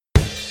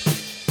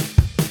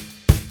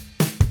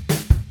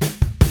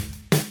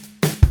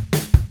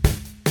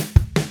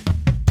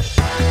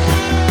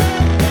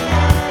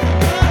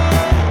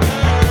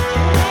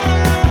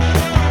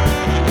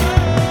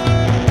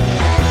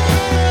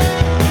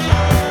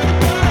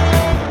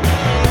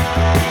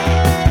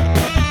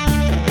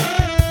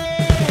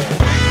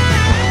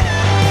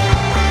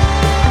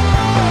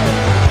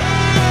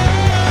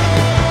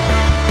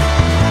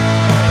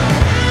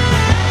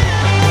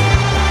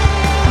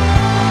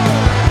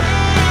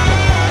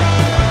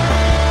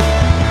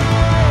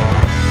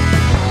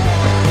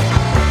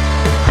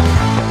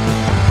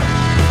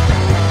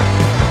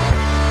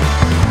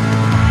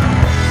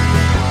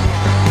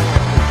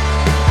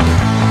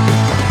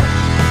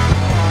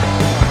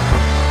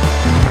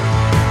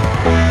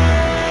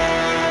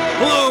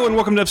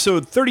welcome to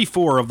episode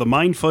 34 of the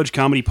Mind Fudge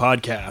Comedy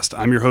Podcast.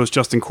 I'm your host,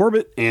 Justin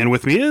Corbett, and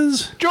with me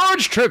is...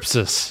 George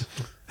Tripsis.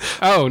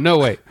 Oh, no,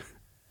 wait.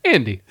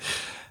 Andy.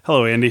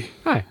 Hello, Andy.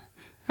 Hi.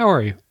 How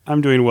are you?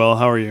 I'm doing well.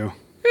 How are you?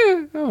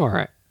 I'm all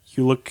right.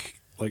 You look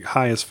like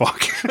high as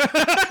fuck.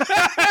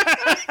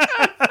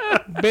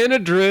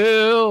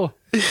 Benadryl.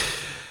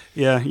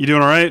 Yeah, you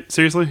doing all right?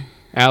 Seriously?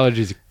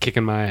 Allergies are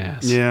kicking my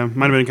ass. Yeah,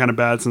 might have been kind of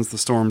bad since the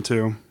storm,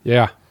 too.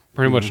 Yeah.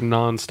 Pretty much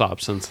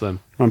nonstop since then.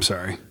 I'm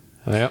sorry.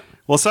 Yep.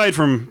 Well, aside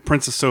from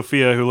Princess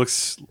Sophia, who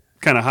looks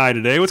kind of high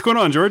today, what's going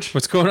on, George?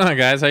 What's going on,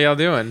 guys? How y'all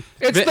doing?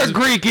 It's the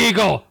Greek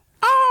eagle.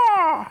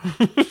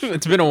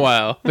 It's been a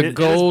while. It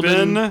has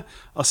been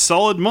a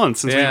solid month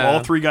since we've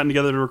all three gotten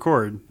together to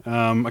record.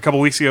 A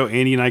couple weeks ago,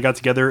 Andy and I got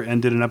together and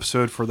did an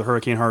episode for the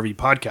Hurricane Harvey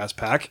podcast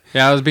pack.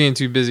 Yeah, I was being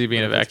too busy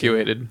being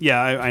evacuated.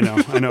 Yeah, I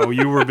know.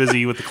 You were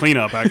busy with the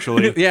cleanup,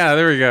 actually. Yeah,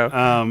 there we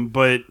go.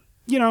 But,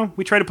 you know,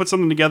 we tried to put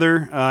something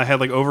together. I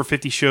had like over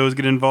 50 shows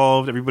get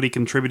involved. Everybody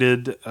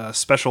contributed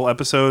special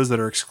episodes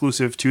that are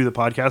exclusive to the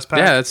podcast pack.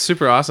 Yeah, it's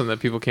super awesome that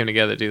people came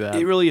together to do that.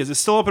 It really is.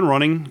 It's still up and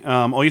running.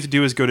 All you have to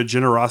do is go to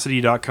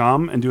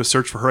generosity.com and do a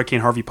search for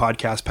Hurricane Harvey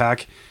podcast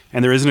pack.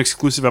 And there is an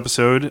exclusive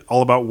episode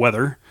all about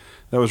weather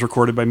that was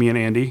recorded by me and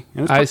Andy.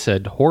 And I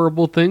said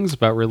horrible things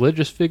about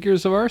religious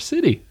figures of our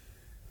city.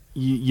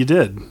 You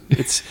did.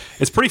 It's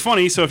pretty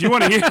funny. So if you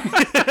want to hear,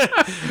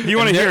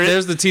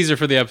 There's the teaser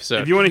for the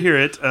episode. If you want to hear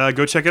it,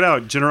 go check it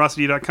out.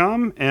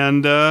 Generosity.com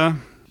and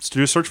just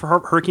do a search for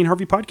Hurricane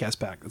Harvey podcast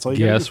pack. That's all you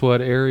Guess what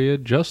area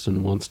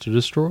Justin wants to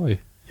destroy?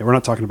 Yeah, we're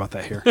not talking about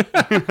that here.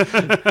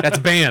 That's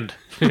banned.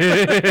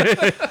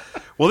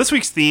 Well, this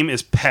week's theme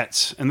is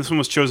pets, and this one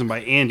was chosen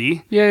by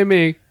Andy. Yay,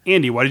 me.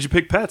 Andy, why did you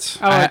pick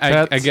pets? I like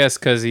pets. I guess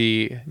because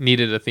he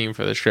needed a theme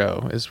for the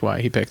show is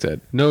why he picked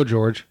it. No,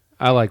 George.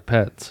 I like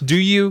pets. Do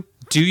you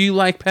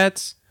like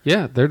pets?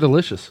 Yeah, they're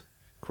delicious.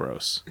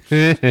 Gross.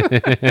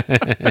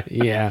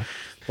 Yeah.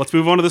 Let's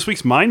move on to this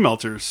week's Mind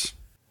Melters.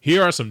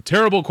 Here are some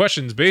terrible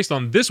questions based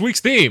on this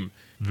week's theme.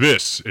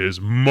 This is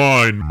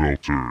Mind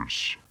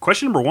Melters.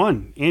 Question number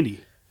 1,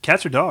 Andy.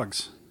 Cats or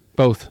dogs?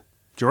 Both.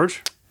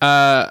 George?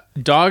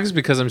 Dogs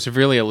because I'm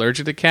severely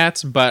allergic to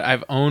cats, but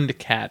I've owned a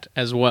cat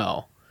as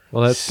well.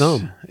 Well, that's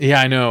dumb.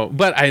 Yeah, I know.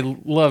 But I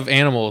love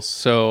animals,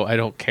 so I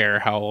don't care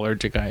how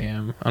allergic I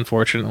am,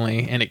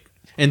 unfortunately. And it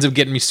ends up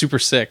getting me super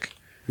sick.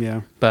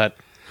 Yeah. But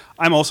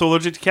I'm also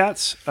allergic to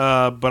cats,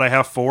 but I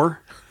have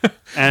 4.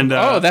 And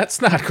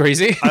that's not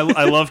crazy.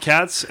 I love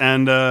cats,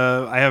 and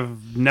I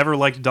have never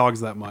liked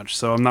dogs that much,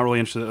 so I'm not really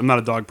interested. I'm not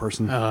a dog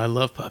person. Oh, I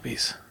love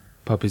puppies.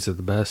 Puppies are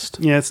the best.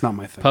 Yeah, it's not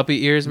my thing.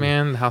 Puppy ears,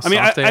 man. How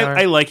soft they are.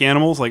 I like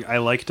animals. Like, I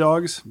like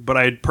dogs, but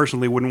I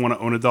personally wouldn't want to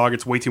own a dog.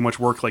 It's way too much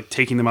work, like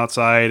taking them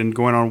outside and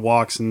going on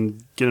walks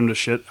and getting them to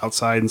shit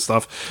outside and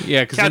stuff.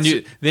 Yeah, because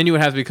then you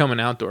would have to become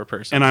an outdoor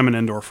person. And I'm an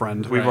indoor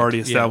friend. We've already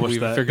established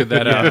we've that. Figured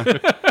that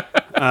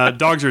out.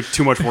 Dogs are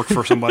too much work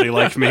for somebody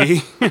like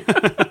me.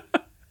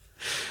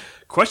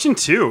 Question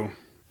 2.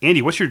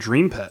 Andy, what's your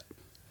dream pet?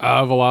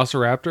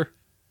 Velociraptor.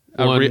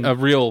 A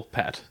real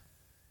pet.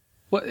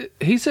 What?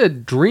 He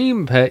said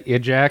dream pet, you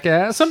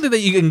jackass. Something that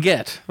you can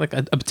get, like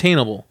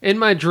obtainable. In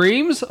my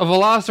dreams, a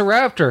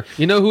velociraptor.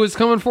 You know who it's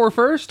coming for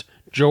first?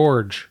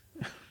 George.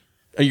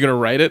 Are you going to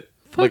ride it?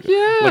 Fuck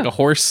yeah. Like a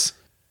horse?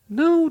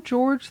 No,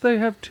 George, they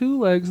have 2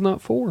 legs,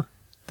 not 4.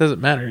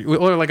 Doesn't matter.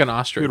 Or like an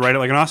ostrich. You'd ride it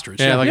like an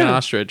ostrich. Yeah, like an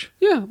ostrich.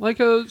 Yeah, like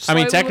a... I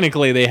mean,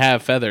 technically they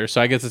have feathers,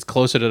 so I guess it's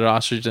closer to the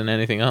ostrich than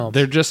anything else.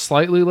 They're just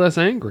slightly less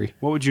angry.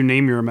 What would you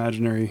name your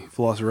imaginary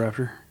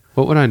velociraptor?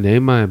 What would I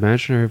name my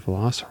imaginary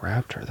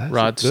velociraptor? That's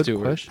Rod a good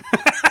Stewart. question.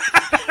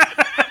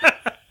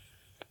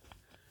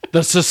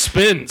 The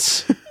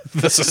suspense.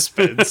 The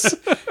suspense.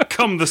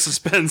 Come the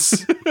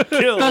suspense.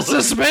 Kill. The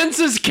suspense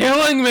is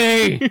killing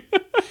me.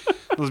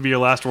 Those would be your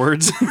last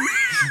words.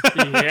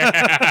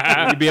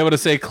 Yeah. You'd be able to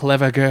say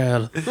clever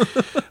girl.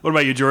 What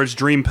about you, George?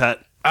 Dream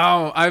pet?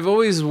 Oh, I've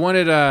always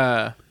wanted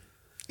a...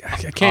 I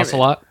can't...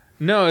 Ocelot?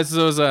 No, it's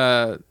those...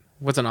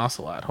 What's an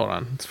ocelot? Hold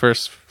on.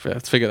 Let's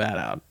figure that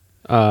out.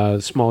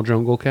 Small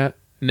jungle cat?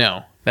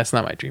 No, that's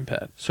not my dream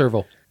pet.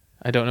 Serval?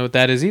 I don't know what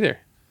that is either.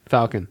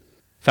 Falcon?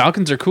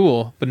 Falcons are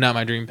cool, but not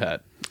my dream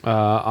pet.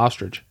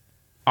 Ostrich?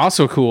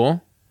 Also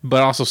cool,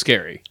 but also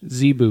scary.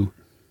 Zebu?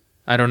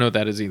 I don't know what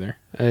that is either.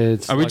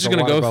 Are we just going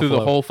to go through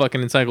the whole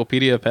fucking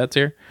encyclopedia of pets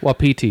here?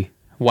 Wapiti?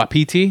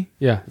 Wapiti?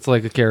 Yeah, it's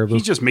like a caribou.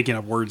 He's just making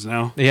up words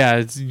now.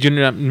 Yeah, you're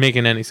not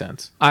making any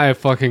sense. I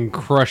fucking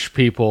crush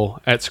people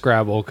at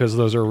Scrabble because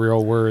those are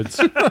real words.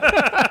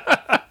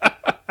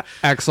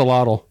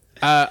 Axolotl.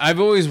 I've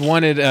always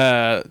wanted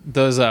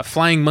those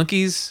flying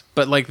monkeys,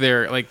 but like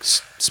they're like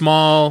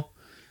small,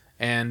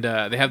 and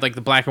they have like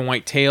the black and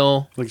white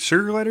tail. Like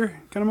sugar glider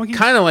kind of monkey?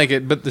 Kind of like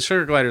it, but the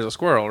sugar glider's a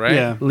squirrel, right?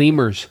 Yeah.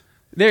 Lemurs.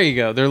 There you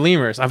go. They're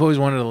lemurs. I've always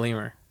wanted a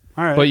lemur.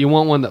 All right. But you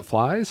want one that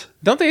flies?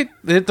 Don't they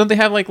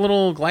have like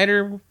little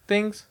glider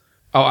things?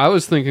 Oh, I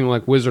was thinking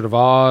like Wizard of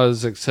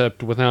Oz,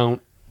 except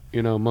without,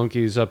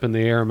 monkeys up in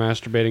the air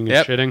masturbating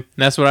and shitting.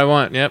 That's what I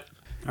want. Yep.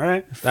 All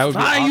right. That would be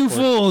Fly, you awkward.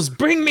 fools!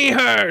 Bring me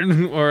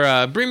her,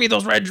 or bring me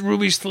those red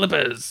ruby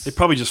slippers. They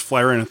probably just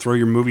fly around and throw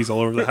your movies all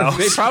over the house.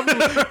 They probably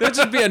they'd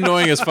just be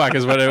annoying as fuck,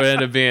 is what it would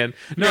end up being.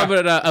 No,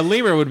 but a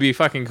lemur would be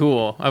fucking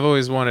cool. I've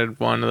always wanted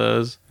one of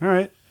those. All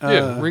right.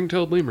 Yeah,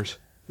 ring-tailed lemurs.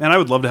 Man, I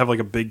would love to have like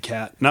a big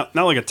cat, not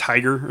like a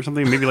tiger or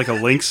something. Maybe like a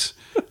lynx.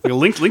 Like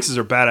lynxes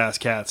are badass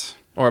cats.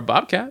 Or a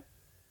bobcat.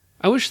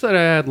 I wish that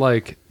I had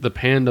like the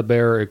panda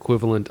bear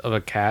equivalent of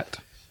a cat.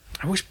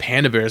 I wish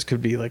panda bears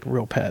could be like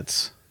real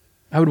pets.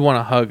 I would want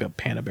to hug a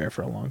panda bear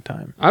for a long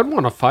time. I'd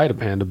want to fight a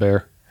panda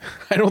bear.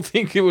 I don't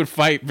think it would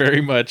fight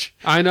very much.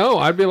 I know.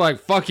 I'd be like,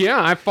 fuck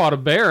yeah, I fought a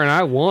bear and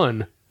I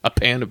won. A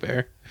panda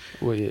bear.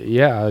 Well,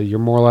 yeah, you're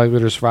more likely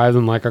to survive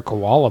than like a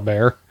koala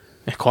bear.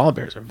 Yeah, koala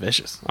bears are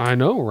vicious. I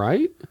know,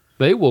 right?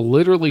 They will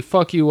literally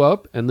fuck you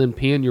up and then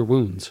pee in your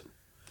wounds.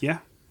 Yeah.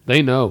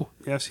 They know.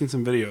 Yeah, I've seen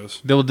some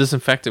videos. They will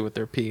disinfect it with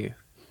their pee.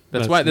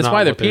 That's why not they're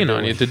what they're peeing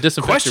on you, doing. to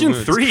disinfect your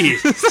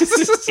Question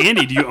wounds. 3.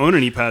 Andy, do you own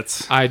any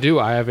pets? I do.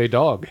 I have a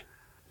dog.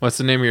 What's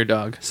the name of your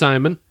dog?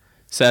 Simon.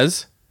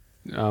 Says?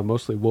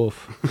 Mostly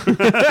wolf.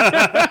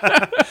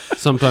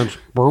 Sometimes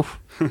broof.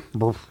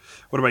 Broof.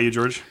 What about you,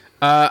 George?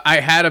 I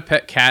had a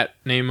pet cat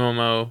named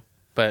Momo,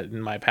 but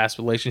in my past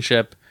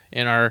relationship,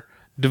 in our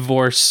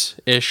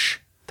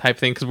divorce-ish type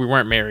thing, because we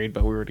weren't married,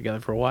 but we were together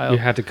for a while. You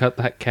had to cut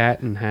that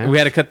cat in half. We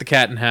had to cut the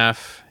cat in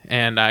half,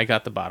 and I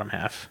got the bottom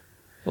half.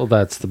 Well,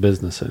 that's the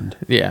business end.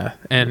 Yeah,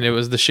 and it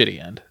was the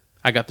shitty end.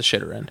 I got the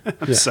shitter end.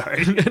 I'm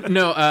sorry.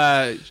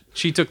 No,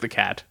 she took the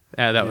cat.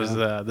 That was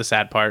the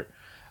sad part.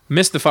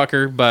 Missed the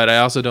fucker, but I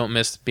also don't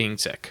miss being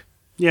sick.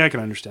 Yeah, I can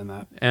understand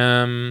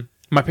that.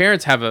 My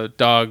parents have a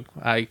dog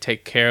I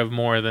take care of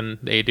more than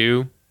they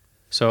do,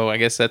 so I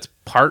guess that's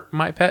part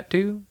my pet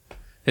too.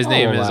 His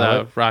name is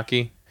allow it.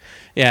 Rocky.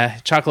 Yeah,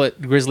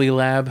 chocolate grizzly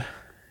lab.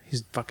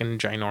 He's fucking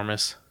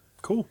ginormous.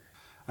 Cool.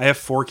 I have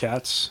 4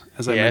 cats,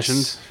 as I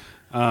Yes.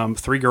 mentioned.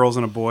 3 girls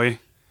and a boy.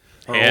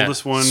 Our Yeah,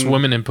 oldest one,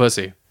 swimming in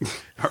pussy.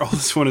 our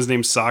oldest one is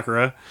named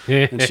Sakura,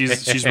 and she's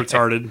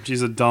retarded.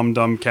 She's a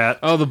dumb cat.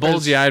 Oh, the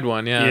bulgy-eyed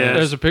one. Yeah. Yeah.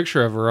 There's a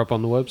picture of her up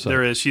on the website.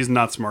 There is. She's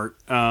not smart.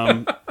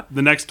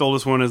 The next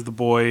oldest one is the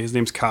boy. His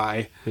name's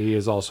Kai. He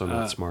is also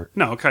not smart.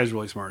 No, Kai's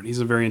really smart. He's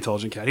a very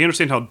intelligent cat. He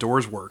understands how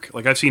doors work.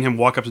 Like I've seen him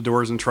walk up to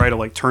doors and try to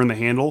like turn the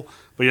handle,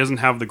 but he doesn't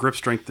have the grip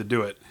strength to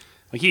do it.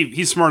 Like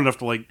he's smart enough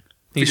to like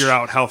figure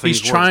out how things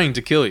He's work. trying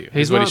to kill you.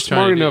 He's is what not he's trying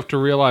smart to do. enough to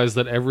realize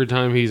that every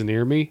time he's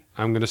near me,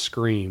 I'm going to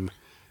scream.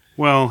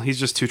 Well, he's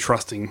just too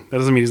trusting. That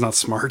doesn't mean he's not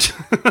smart.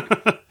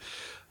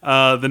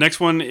 The next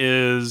one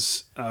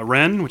is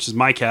Ren, which is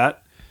my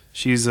cat.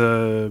 She's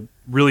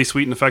really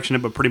sweet and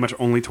affectionate, but pretty much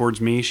only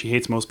towards me. She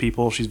hates most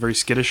people. She's very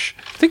skittish.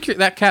 I think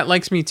that cat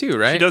likes me too,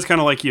 right? She does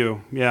kind of like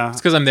you. Yeah. It's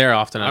because I'm there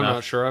often I'm enough.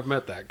 not sure I've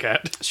met that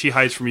cat. She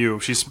hides from you.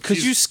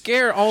 Because you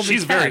scare all the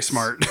She's cats. very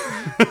smart.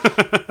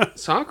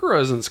 Sakura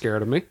isn't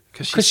scared of me.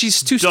 Because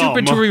she's too dumb.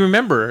 stupid to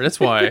remember. That's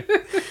why.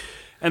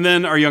 And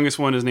then our youngest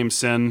one is named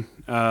Sen.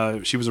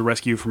 She was a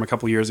rescue from a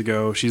couple years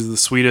ago. She's the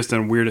sweetest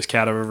and weirdest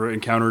cat I've ever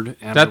encountered.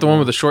 Is that the one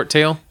with the short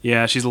tail?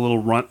 Yeah, she's a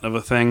little runt of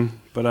a thing.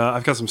 But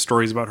I've got some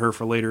stories about her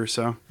for later,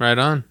 so we'll Right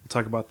on.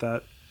 talk about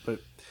that. But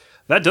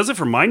that does it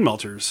for Mind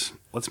Melters.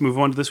 Let's move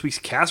on to this week's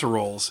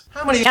casseroles.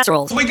 How many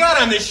Casseroles. we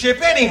got on this ship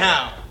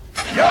anyhow?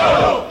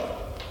 Yo!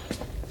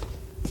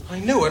 I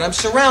knew it. I'm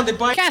surrounded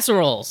by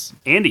Casseroles.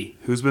 Andy,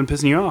 who's been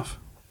pissing you off?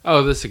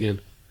 Oh, this again.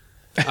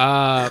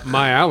 My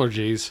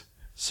allergies.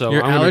 So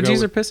Your I'm gonna allergies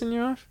go are pissing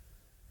you off?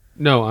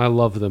 No, I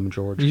love them,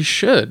 George. You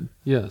should.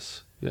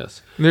 Yes,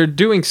 yes. They're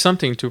doing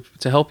something to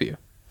help you.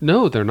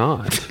 No, they're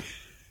not.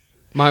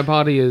 My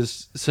body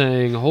is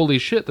saying, holy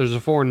shit, there's a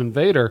foreign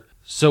invader,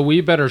 so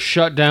we better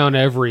shut down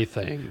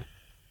everything.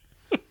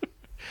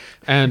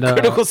 And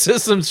Critical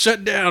systems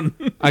shut down.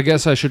 I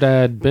guess I should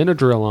add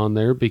Benadryl on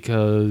there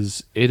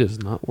because it is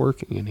not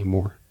working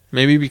anymore.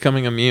 Maybe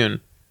becoming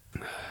immune.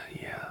 You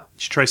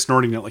should try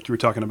snorting it like you were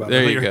talking about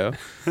There earlier.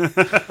 you go.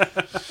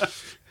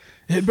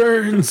 It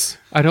burns.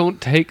 I don't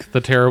take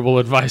the terrible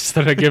advice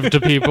that I give to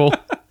people.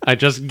 I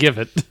just give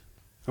it.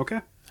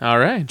 Okay. All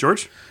right.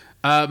 George?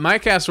 My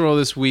casserole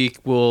this week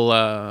will.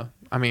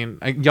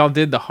 Y'all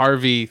did the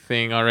Harvey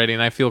thing already,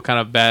 and I feel kind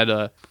of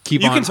bad.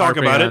 Keep You on can talk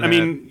harping about it. on I that.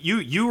 mean,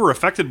 you were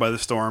affected by the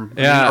storm.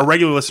 I Yeah. mean, our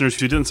regular listeners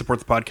who didn't support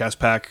the podcast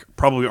pack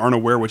probably aren't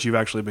aware what you've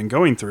actually been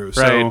going through.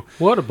 So Right.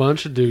 What a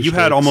bunch of douchebags. you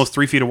had almost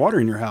 3 feet of water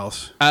in your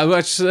house.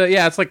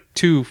 it's like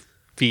 2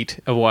 feet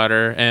of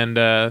water, and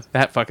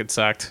that fucking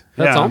sucked.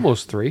 That's Yeah.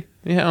 almost 3.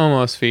 Yeah,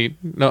 almost feet.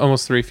 No,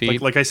 almost 3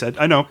 feet. Like I said,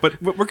 I know,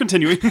 but we're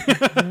continuing.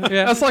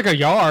 yeah. That's like a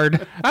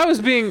yard. I was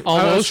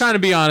Almost. trying to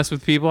be honest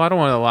with people. I don't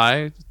want to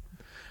lie.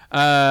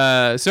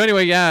 So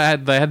anyway, yeah,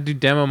 I had to do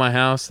demo my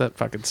house. That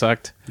fucking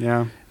sucked.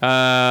 Yeah.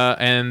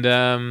 And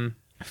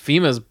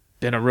FEMA's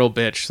been a real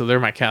bitch, so they're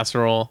my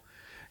casserole.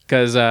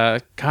 Because,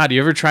 God, you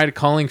ever tried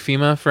calling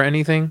FEMA for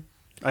anything?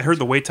 I heard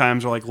the wait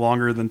times are like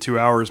longer than 2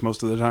 hours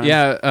most of the time.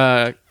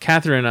 Yeah,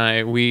 Catherine and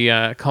I, we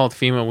called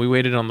FEMA. We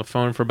waited on the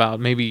phone for about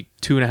maybe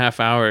 2.5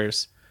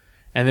 hours.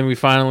 And then we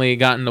finally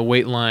got in the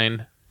wait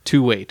line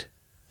to wait.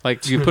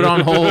 Like you put it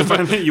on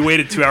hold. You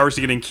waited 2 hours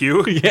to get in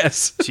queue.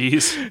 Yes.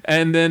 Jeez.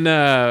 And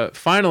then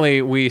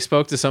finally we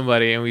spoke to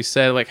somebody and we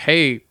said like,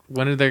 hey,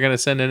 when are they going to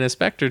send an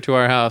inspector to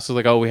our house? So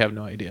like, oh, we have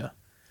no idea.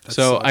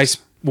 So I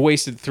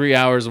wasted 3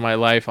 hours of my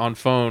life on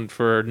phone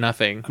for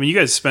nothing. I mean, you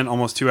guys spent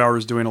almost 2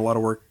 hours doing a lot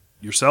of work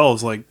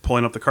yourselves, like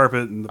pulling up the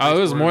carpet. And the Oh,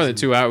 it was more than and-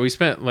 2 hours. We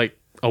spent like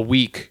a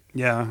week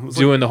Yeah. It was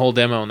doing the whole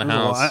demo in the like,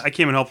 well, house. I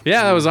came and helped.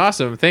 Yeah, that was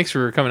awesome. Thanks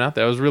for coming out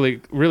there. That was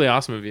really, really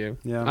awesome of you.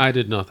 Yeah. I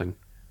did nothing.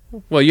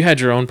 Well, you had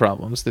your own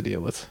problems to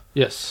deal with.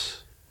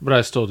 Yes, but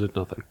I still did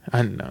nothing.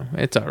 I know.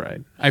 It's all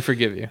right. I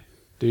forgive you.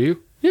 Do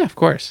you? Yeah, of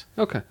course.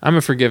 Okay, I'm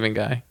a forgiving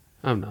guy.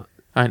 I'm not.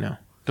 I know.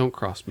 Don't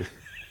cross me.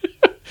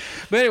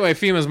 But anyway,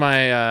 FEMA's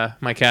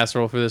my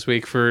casserole for this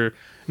week for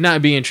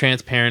not being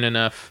transparent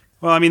enough.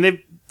 Well, I mean,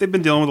 they've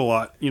been dealing with a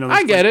lot. You know,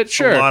 I get it,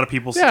 sure. A lot of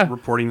people Yeah.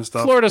 reporting the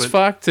stuff. Florida's but-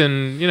 fucked,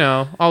 and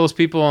all those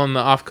people on the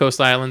off-coast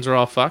islands are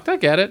all fucked. I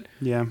get it.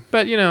 Yeah.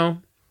 But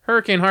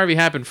Hurricane Harvey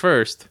happened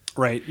first.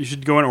 Right. You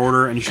should go in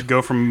order, and you should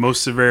go from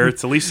most severe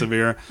to least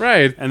severe.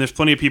 Right. And there's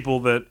plenty of people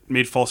that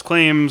made false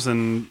claims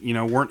and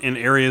weren't in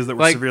areas that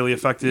were Like, severely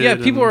affected. Yeah,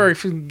 people and-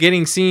 are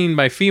getting seen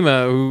by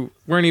FEMA who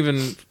weren't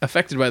even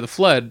affected by the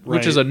flood, which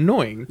Right. is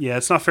annoying. Yeah,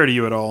 it's not fair to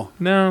you at all.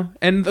 No,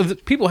 and the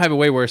people have it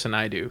way worse than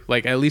I do.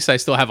 Like, at least I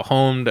still have a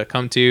home to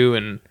come to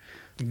and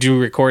do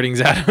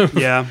recordings out of.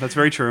 Yeah, that's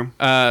very true.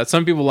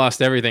 Some people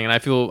lost everything, and I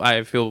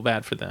feel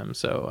bad for them.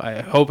 So I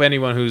hope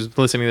anyone who's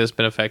listening to this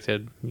been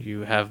affected,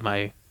 you have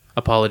my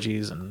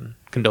apologies and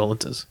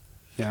condolences.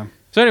 Yeah.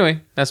 So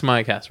anyway, that's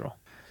my casserole.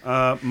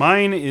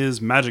 Mine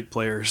is Magic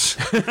players.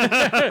 So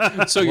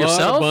What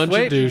yourself, a bunch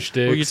of douche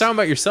well, you're dicks. talking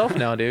about yourself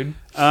now, dude.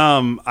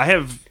 I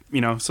have,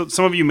 so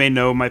some of you may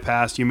know my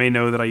past. You may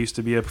know that I used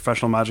to be a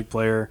professional Magic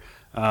player.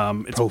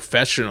 It's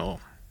Professional.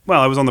 Well,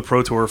 I was on the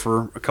Pro Tour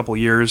for a couple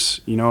years.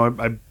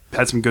 I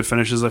had some good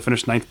finishes. I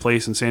finished 9th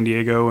place in San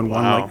Diego and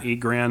won Wow. like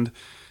 $8,000.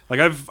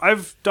 Like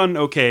I've done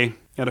okay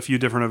at a few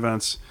different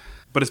events,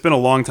 but it's been a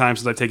long time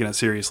since I've taken it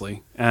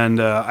seriously,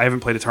 and I haven't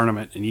played a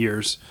tournament in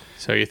years.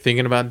 So you're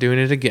thinking about doing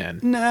it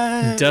again?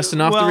 Nah, Dusting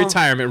off the well,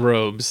 retirement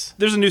robes.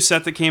 There's a new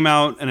set that came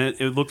out, and it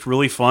looked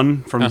really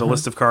fun from the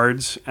list of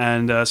cards.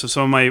 And so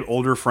some of my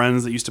older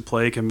friends that used to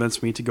play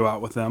convinced me to go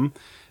out with them.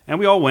 And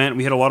we all went.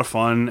 We had a lot of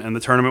fun, and the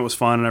tournament was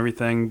fun and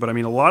everything. But I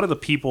mean, a lot of the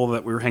people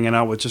that we were hanging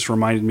out with just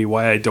reminded me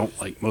why I don't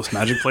like most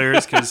Magic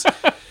players because,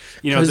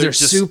 Because they're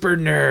just super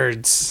nerds.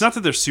 It's not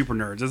that they're super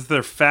nerds; it's that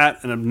they're fat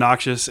and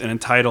obnoxious and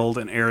entitled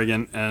and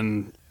arrogant,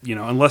 and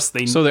unless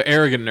they. So they're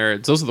arrogant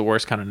nerds. Those are the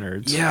worst kind of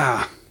nerds.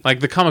 Yeah, Like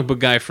the comic book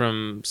guy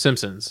from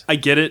Simpsons. I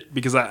get it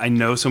because I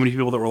know so many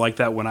people that were like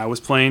that when I was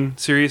playing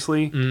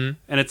seriously, and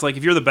it's like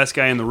if you're the best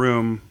guy in the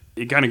room,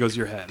 it kind of goes to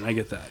your head, and I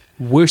get that.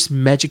 Worst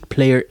Magic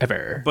player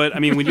ever. But I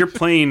mean, when you're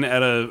playing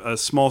at a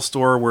small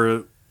store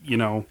where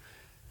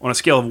on a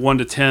scale of 1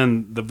 to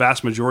 10, the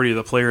vast majority of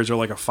the players are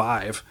like a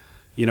 5,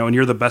 and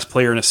you're the best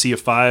player in a sea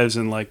of 5s,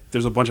 and like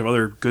there's a bunch of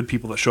other good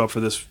people that show up for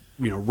this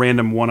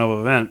random one-of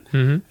event,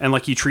 and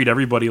like you treat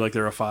everybody like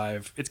they're a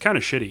 5. It's kind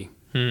of shitty,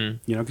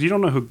 because you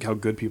don't know how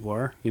good people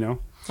are,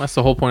 That's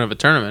the whole point of a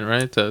tournament,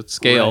 right? To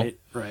scale.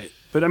 Right.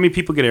 But I mean,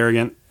 people get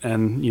arrogant,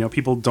 and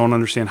people don't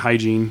understand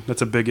hygiene.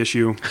 That's a big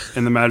issue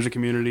in the Magic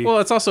community. Well,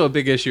 it's also a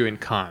big issue in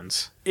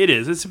cons. It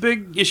is. It's a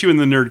big issue in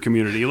the nerd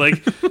community.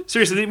 Like,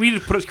 seriously, we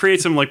need to create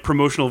some like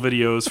promotional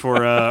videos for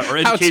or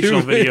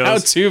educational videos.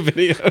 How-to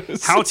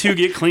videos. How to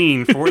get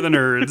clean for the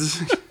nerds.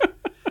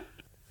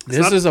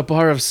 This is a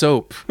bar of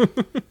soap.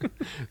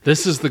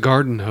 This is the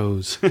garden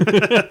hose.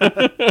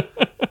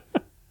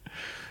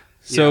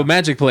 So Yeah.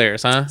 Magic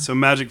players, huh? So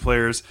Magic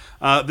players.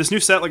 This new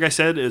set, like I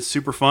said, is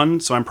super fun.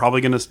 So I'm probably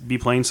going to be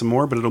playing some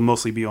more, but it'll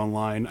mostly be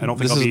online. I don't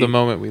think This I'll is be. the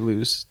moment we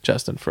lose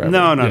Justin forever.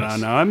 No.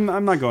 Yes. I'm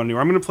not going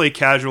anywhere. I'm going to play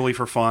casually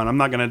for fun. I'm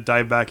not going to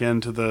dive back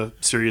into the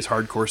serious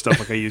hardcore stuff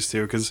like I used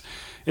to because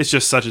it's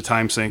just such a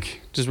time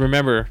sink. Just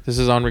remember, this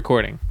is on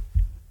recording.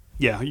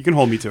 Yeah, you can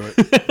hold me to it.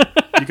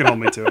 You can hold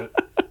me to it.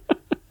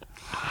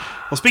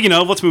 Well, speaking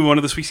of, let's move on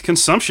to this week's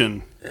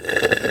consumption.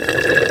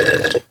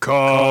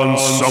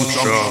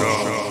 Consumption.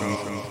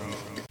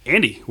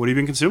 Andy, what have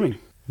you been consuming?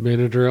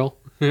 Benadryl.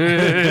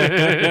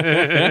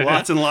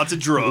 Lots and lots of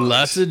drugs.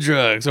 Lots of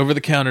drugs,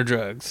 over-the-counter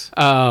drugs.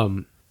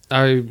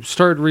 I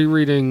started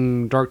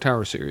rereading Dark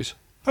Tower series.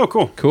 Oh,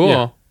 cool. Cool.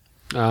 Yeah.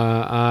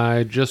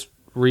 I just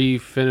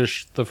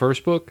refinished the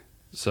first book,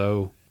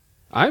 so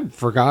I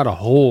forgot a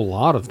whole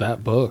lot of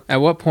that book.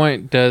 At what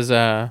point does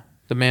the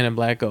Man in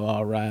Black go,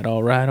 all right,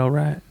 all right, all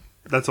right?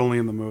 That's only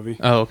in the movie.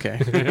 Oh, okay.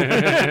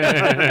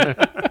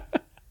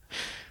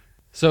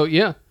 So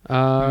yeah,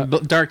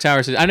 Dark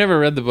Tower says, I never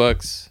read the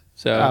books,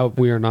 so...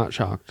 we are not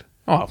shocked.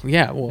 Oh,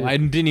 yeah. Well, I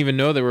didn't even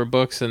know there were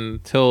books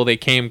until they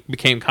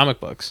became comic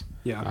books.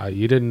 Yeah.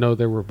 You didn't know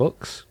there were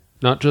books,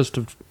 not just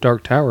of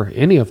Dark Tower,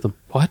 any of them.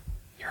 What?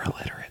 You're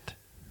illiterate.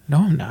 No,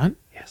 I'm not.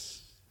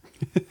 Yes.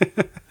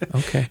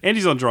 Okay.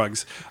 Andy's on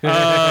drugs.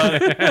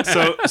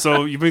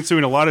 So you've been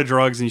consuming a lot of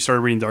drugs and you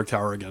started reading Dark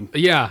Tower again.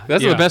 Yeah,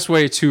 That's yeah. the best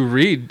way to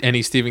read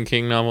any Stephen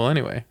King novel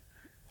anyway.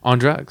 On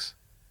drugs.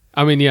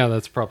 I mean, yeah,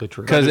 that's probably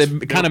true. because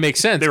it kind of makes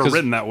sense. They were 'cause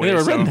written that way. They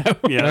were so- written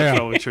that way. Yeah, that's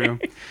probably true.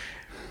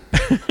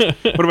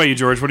 What about you,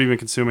 George? What have you been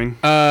consuming?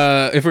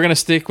 If we're gonna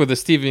stick with the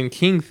Stephen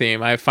King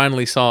theme, I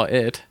finally saw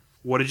it.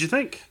 What did you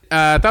think?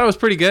 I thought it was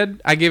pretty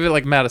good. I gave it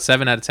like about a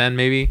 7 out of 10,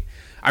 maybe.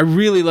 I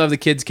really love the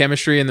kids'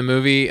 chemistry in the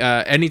movie.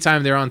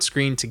 Anytime they're on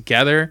screen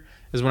together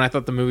is when I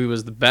thought the movie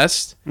was the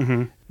best.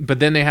 Mm-hmm. But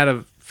then they had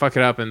to fuck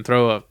it up and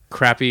throw a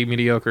crappy,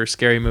 mediocre,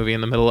 scary movie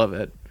in the middle of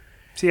it.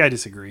 See, I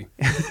disagree.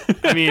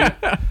 I mean,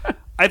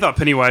 I thought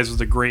Pennywise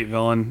was a great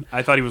villain.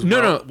 I thought he was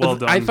well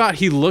done. I thought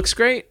he looks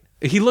great.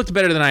 He looked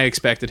better than I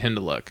expected him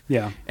to look.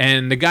 Yeah.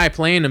 And the guy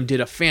playing him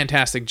did a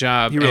fantastic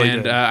job. He really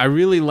and did. I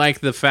really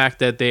liked the fact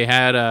that they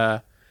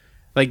had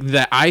like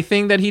the eye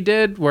thing that he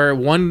did, where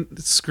one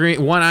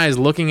eye is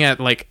looking at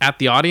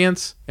the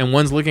audience and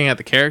one's looking at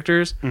the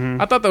characters. Mm-hmm.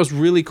 I thought that was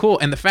really cool,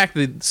 and the fact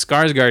that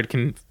Skarsgård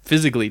can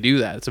physically do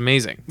that, it's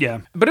amazing.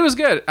 Yeah. But it was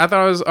good. I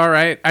thought it was all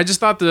right. I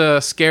just thought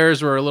the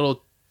scares were a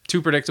little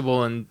too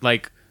predictable and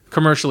like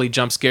commercially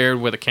jump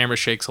scared, where the camera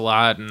shakes a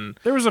lot, and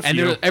There was a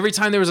few. every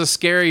time there was a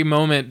scary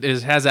moment,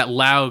 it has that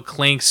loud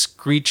clank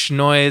screech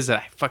noise that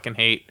I fucking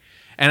hate.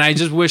 And I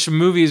just wish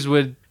movies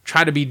would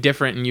try to be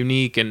different and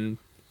unique and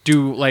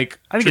do like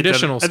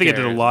traditional. I think it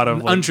did a lot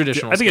of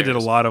untraditional. I think it did a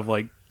scares. lot of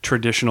like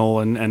traditional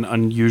and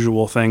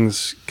unusual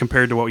things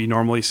compared to what you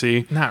normally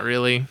see. Not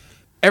really.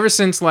 Ever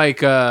since like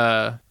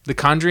The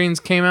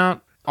Conjurings came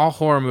out, all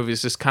horror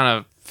movies just kind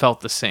of felt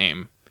the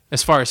same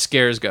as far as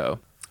scares go.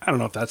 I don't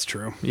know if that's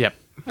true. Yep,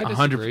 I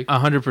disagree.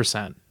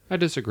 100%. I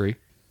disagree.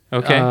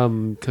 Okay,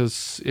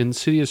 Because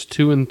Insidious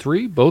 2 and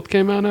 3 both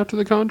came out after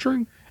The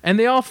Conjuring. and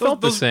they all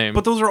felt Those- the same.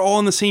 But those are all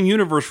in the same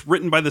universe,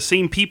 written by the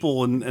same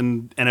people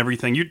and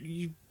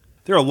everything.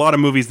 There are a lot of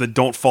movies that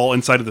don't fall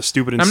inside of the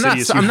stupid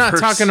Insidious I'm not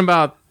universe. talking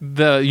about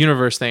the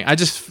universe thing. I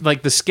just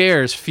like the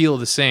scares feel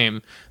the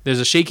same. There's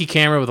a shaky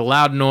camera with a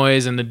loud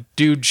noise and the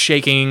dude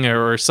shaking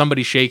or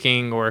somebody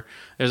shaking, or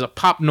there's a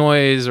pop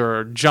noise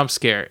or jump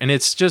scare, and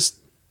it's just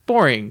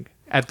boring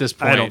at this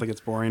point. I don't think it's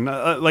boring.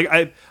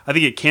 I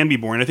think it can be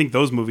boring. I think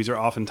those movies are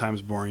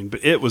oftentimes boring,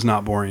 but it was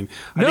not boring.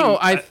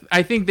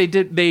 I think they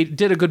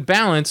did a good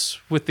balance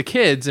with the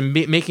kids and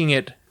making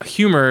it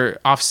humor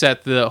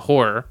offset the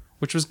horror,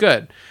 which was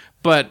good,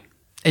 but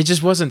it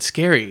just wasn't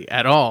scary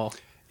at all.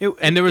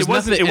 And there was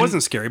wasn't. nothing, It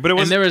wasn't scary, but it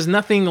was. and there was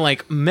nothing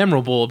like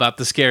memorable about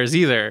the scares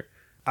either.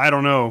 I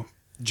don't know.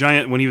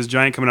 When he was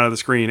giant coming out of the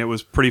screen, it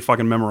was pretty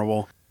fucking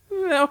memorable.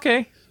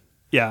 Okay.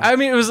 Yeah. I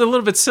mean, it was a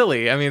little bit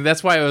silly. I mean,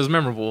 that's why it was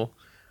memorable.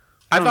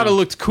 I thought it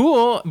looked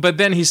cool, but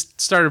then he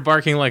started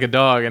barking like a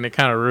dog, and it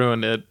kind of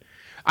ruined it.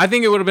 I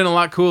think it would have been a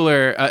lot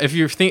cooler if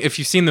you've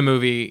seen the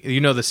movie. You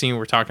know the scene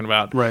we're talking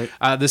about, Right.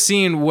 The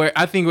scene where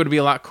I think it would be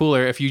a lot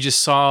cooler if you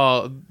just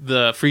saw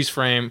the freeze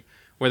frame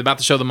where they're about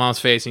to show the mom's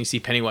face and you see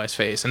Pennywise's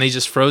face, and they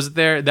just froze it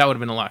there. That would have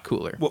been a lot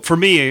cooler. Well, for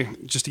me,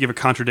 just to give a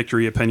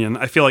contradictory opinion,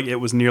 I feel like it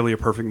was nearly a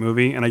perfect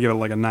movie, and I give it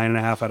like a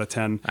 9.5 out of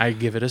 10. I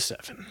give it a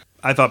 7.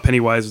 I thought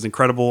Pennywise was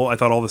incredible. I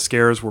thought all the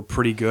scares were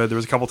pretty good. There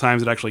was a couple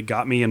times it actually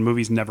got me, and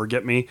movies never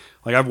get me.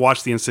 Like, I've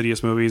watched the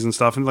Insidious movies and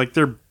stuff, and like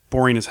they're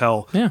boring as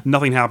hell. Yeah.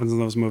 Nothing happens in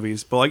those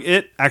movies. But like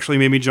it actually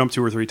made me jump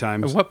 2 or 3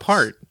 times. What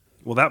part?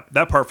 Well,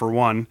 that part for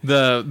one.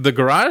 The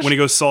garage? When he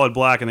goes solid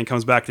black and then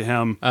comes back to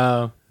him,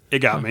 it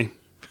got me.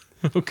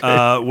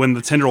 Okay. When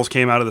the tendrils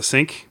came out of the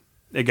sink,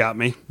 it got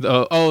me.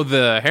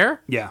 The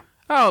hair? Yeah.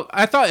 Oh,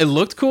 I thought it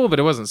looked cool, but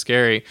it wasn't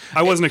scary.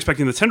 I wasn't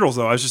expecting the tendrils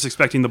though. I was just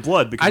expecting the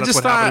blood because that's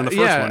what happened in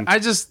the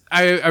first one.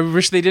 I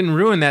wish they didn't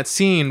ruin that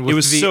scene. With It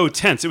was so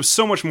tense. It was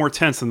so much more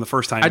tense than the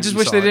first time. I just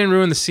wish they didn't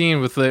ruin the scene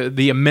with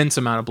the immense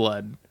amount of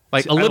blood.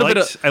 Like a little bit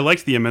of I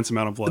liked the immense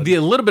amount of blood. a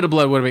little bit of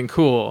blood would have been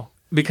cool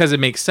because it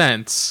makes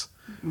sense.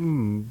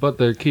 But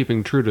they're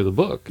keeping true to the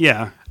book.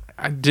 Yeah.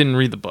 I didn't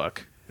read the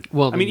book.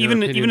 Well, I mean,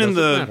 even in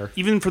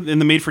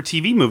the made for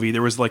TV movie,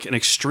 there was like an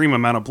extreme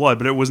amount of blood,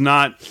 but it was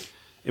not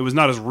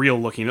as real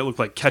looking. It looked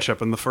like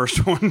ketchup in the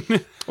first one.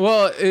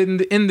 Well, in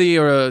the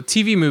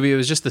TV movie, it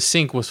was just the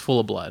sink was full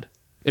of blood.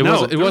 It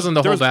wasn't the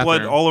there whole was bathroom.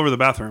 blood all over the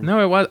bathroom.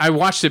 No, it was. I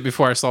watched it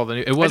before I saw the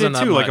new. It I wasn't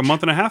did that too, like a much.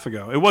 month and a half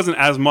ago. It wasn't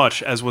as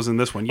much as was in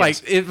this one.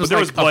 Yes, Like it was but there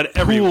like was blood a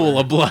pool everywhere.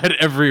 of blood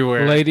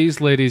everywhere.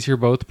 Ladies, you're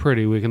both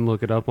pretty. We can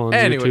look it up on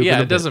Anyway, YouTube. yeah, in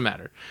a it bit. doesn't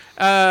matter.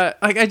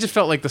 Like I just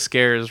felt like the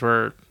scares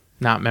were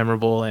not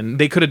memorable, and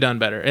they could have done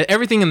better.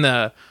 Everything in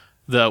the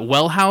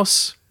well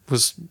house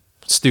was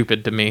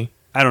stupid to me.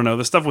 I don't know.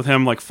 The stuff with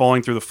him like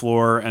falling through the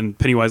floor and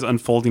Pennywise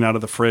unfolding out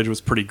of the fridge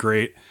was pretty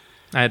great.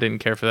 I didn't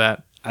care for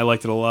that. I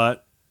liked it a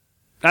lot.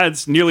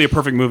 It's nearly a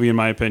perfect movie in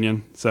my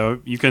opinion.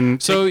 So you can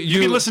you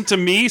can listen to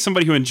me,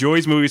 somebody who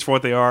enjoys movies for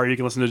what they are. You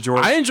can listen to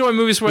George. I enjoy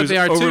movies for what who's they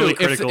are too. overly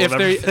critical of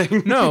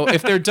everything.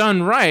 If they're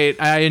done right,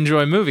 I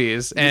enjoy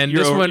movies. And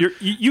this one,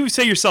 you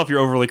say yourself you're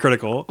overly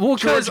critical. well,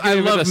 because I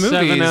Gave it love a movies.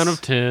 7 out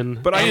of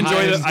 10. But I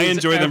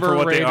enjoy them for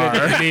what they are.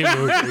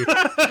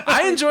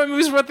 I enjoy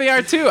movies for what they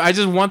are too. I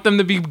just want them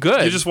to be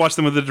good. You just watch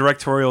them with a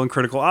directorial and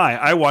critical eye.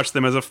 I watch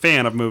them as a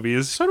fan of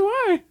movies. so do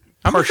I.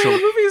 I'm a fan of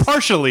movies.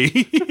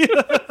 Partially.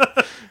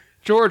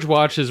 George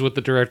watches with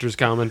the director's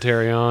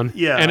commentary on.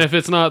 Yeah. And if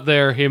it's not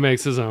there, he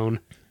makes his own.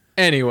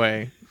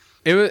 Anyway,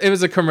 It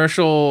was a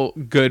commercial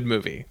good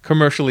movie.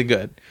 Commercially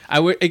good.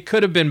 It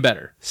could have been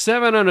better.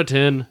 7 out of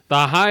 10.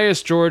 The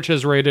highest George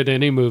has rated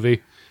any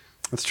movie.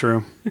 That's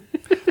true.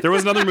 There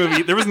was another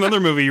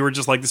movie you were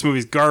just like, this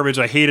movie's garbage.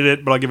 I hated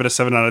it, but I'll give it a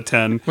 7 out of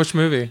 10. Which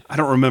movie? I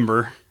don't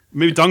remember.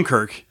 Maybe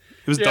Dunkirk.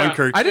 It was Yeah.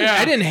 Dunkirk. I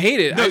didn't hate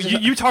it. No,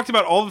 you talked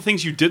about all the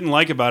things you didn't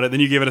like about it, then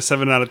you gave it a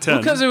 7 out of 10.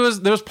 Because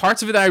there was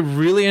parts of it that I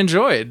really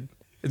enjoyed.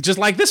 Just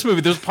like this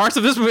movie, there's parts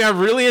of this movie I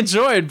really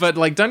enjoyed, but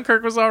like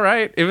Dunkirk was all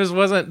right. It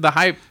wasn't the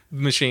hype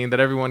machine that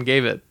everyone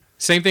gave it.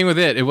 Same thing with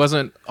it. It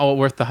wasn't all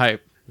worth the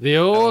hype. The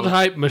old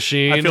hype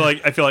machine. I feel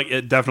like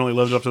it definitely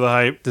lived up to the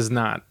hype. Does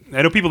not.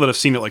 I know people that have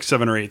seen it like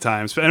 7 or 8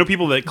 times. But I know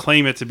people that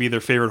claim it to be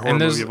their favorite horror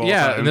movie of all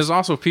time. And there's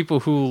also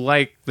people who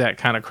like that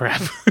kind of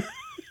crap.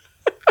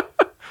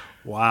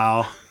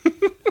 Wow.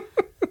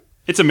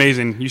 It's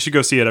amazing. You should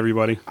go see it,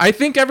 everybody. I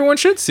think everyone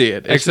should see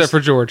it. Except for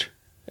George.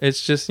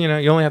 It's just, you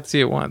only have to see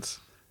it once.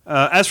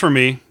 As for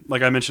me,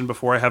 like I mentioned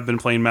before, I have been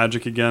playing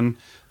Magic again.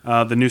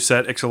 The new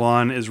set,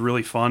 Ixalan, is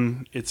really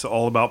fun. It's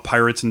all about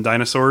pirates and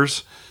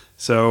dinosaurs.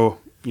 So,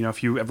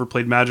 if you ever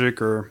played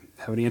Magic or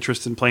have any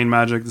interest in playing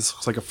Magic, this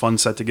looks like a fun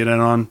set to get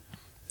in on.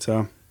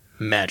 So,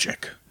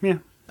 Magic. yeah.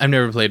 I've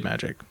never played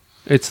Magic.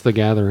 It's The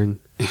Gathering.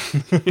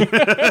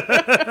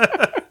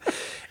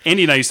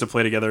 Andy and I used to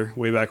play together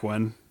way back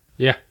when.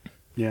 Yeah.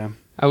 Yeah.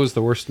 I was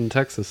the worst in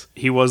Texas.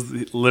 He was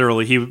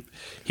literally, he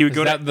would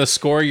go Is that the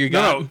score you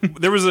got? No,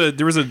 there was a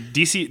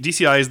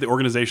DCI is the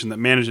organization that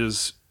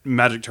manages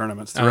Magic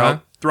tournaments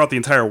throughout the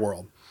entire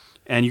world,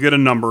 and you get a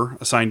number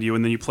assigned to you,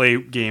 and then you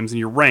play games, and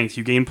you're ranked.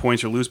 You gain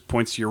points or lose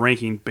points to your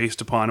ranking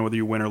based upon whether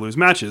you win or lose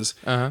matches.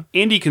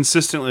 Andy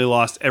consistently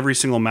lost every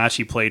single match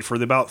he played for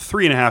about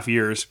 3.5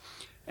 years,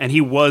 and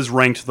he was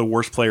ranked the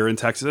worst player in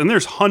Texas. And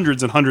there's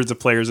hundreds and hundreds of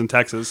players in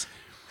Texas.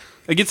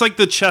 Like it's like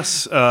the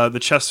chess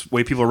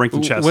way people are ranked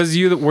in chess.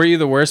 Were you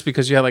the worst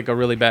because you had like a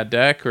really bad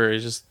deck, or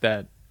is just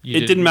that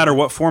it didn't matter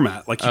what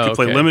format. Like you could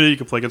play limited, you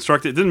could play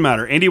constructed. It didn't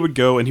matter. Andy would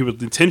go and he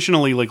would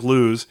intentionally like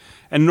lose.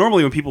 And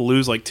normally when people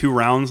lose like 2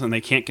 rounds and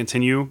they can't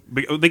continue,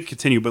 they can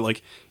continue, but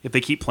like if they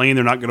keep playing,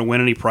 they're not going to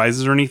win any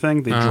prizes or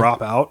anything. They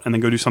drop out and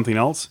then go do something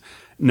else.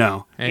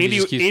 No,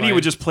 Andy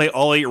would just play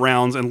all 8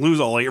 rounds and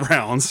lose all 8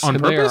 rounds on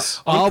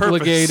purpose.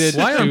 Obligated.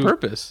 Why on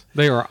purpose?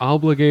 They are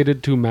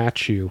obligated to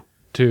match you.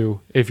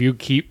 Too. If you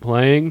keep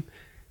playing,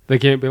 they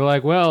can't be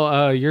like,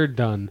 "Well, you're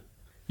done."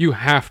 You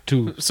have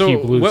to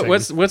keep losing.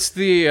 What's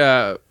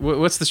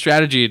the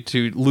strategy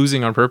to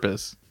losing on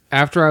purpose?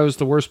 After I was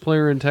the worst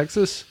player in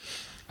Texas,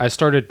 I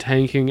started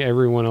tanking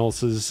everyone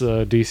else's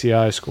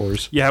DCI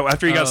scores. Yeah,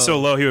 after he got so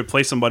low, he would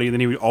play somebody, and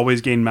then he would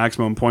always gain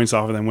maximum points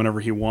off of them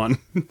whenever he won.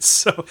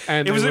 So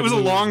And it was a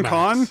long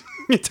con.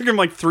 It took him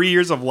like 3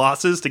 years of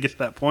losses to get to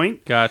that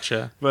point.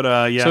 Gotcha.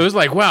 But yeah, So it was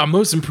like, wow,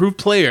 most improved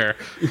player.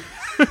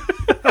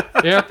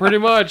 Yeah, pretty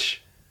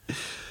much.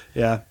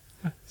 yeah.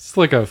 It's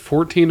like a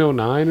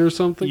 1409 or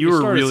something. You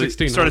started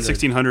started 1600.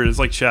 1600. It's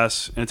like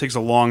chess, and it takes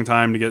a long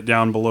time to get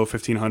down below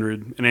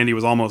 1500. And Andy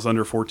was almost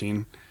under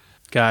 14.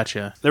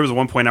 Gotcha. There was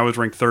one point I was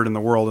ranked 3rd in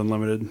the world in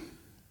limited.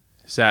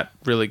 Is that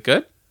really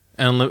good?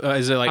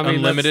 Is it like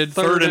unlimited?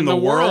 That's third in the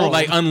world.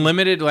 Like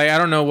unlimited? Like I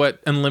don't know what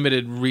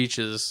unlimited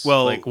reaches.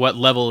 Well, like what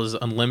level is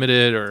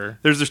unlimited or?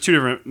 There's 2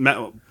 different.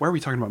 Why are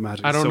we talking about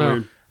Magic? I don't It's so know.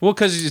 weird. Well,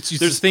 because it's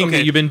this thing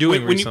that you've been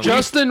doing when you recently.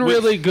 Justin,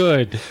 really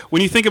good.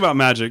 When you think about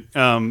Magic,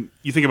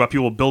 you think about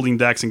people building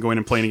decks and going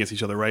and playing against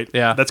each other, right?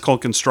 Yeah. That's called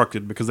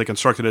constructed because they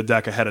constructed a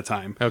deck ahead of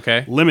time.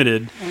 Okay.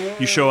 Limited,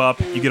 you show up,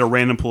 you get a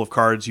random pool of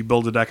cards, you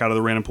build a deck out of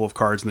the random pool of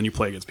cards, and then you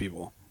play against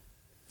people.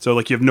 So,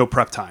 like, you have no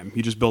prep time.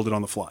 You just build it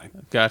on the fly.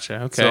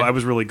 Gotcha. Okay. So I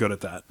was really good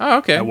at that. Oh,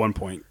 okay. At one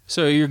point.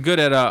 So you're good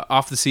at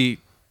off the seat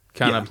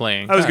kind Yeah. of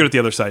playing. I was All good right. at the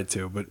other side,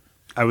 too, but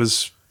I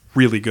was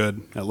really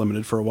good at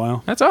limited for a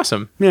while. That's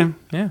awesome. Yeah.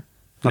 Yeah.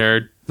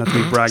 Nerd. Not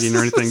to be bragging or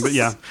anything, but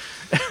yeah.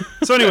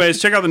 So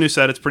anyways, check out the new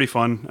set. It's pretty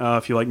fun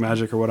if you like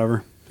Magic or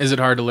whatever. Is it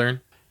hard to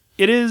learn?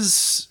 It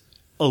is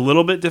a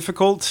little bit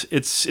difficult.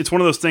 It's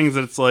one of those things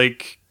that it's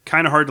like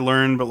kind of hard to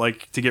learn, but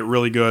like to get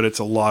really good, it's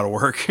a lot of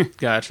work.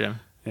 Gotcha.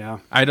 Yeah.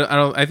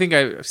 I think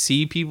I've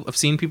seen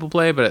people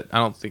play, but I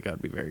don't think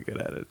I'd be very good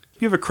at it.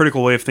 You have a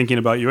critical way of thinking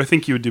about you. I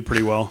think you would do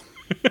pretty well.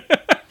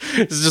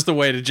 It's just a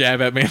way to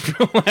jab at me after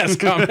the last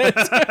comment.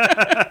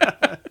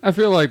 I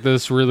feel like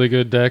this really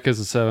good deck is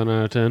a 7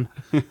 out of 10.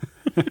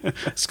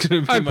 It's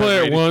gonna be I'd my play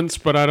it rating. once,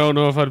 but I don't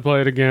know if I'd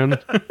play it again.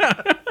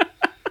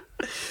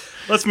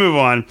 Let's move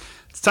on.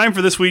 It's time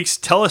for this week's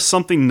Tell Us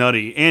Something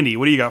Nutty. Andy,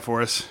 what do you got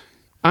for us?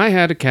 I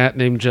had a cat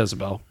named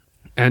Jezebel,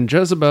 and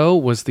Jezebel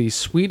was the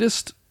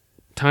sweetest,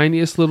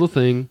 tiniest little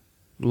thing,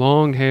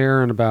 long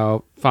hair and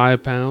about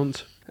 5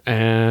 pounds.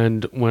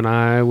 And when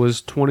I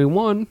was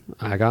 21,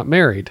 I got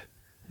married,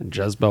 and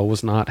Jezebel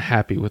was not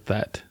happy with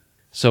that.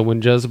 So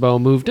when Jezebel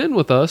moved in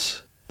with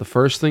us, the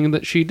first thing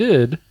that she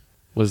did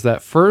was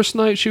that first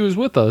night she was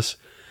with us,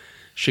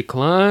 she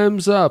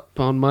climbs up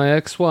on my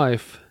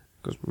ex-wife,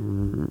 goes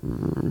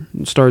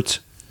and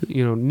starts,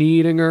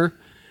 kneading her,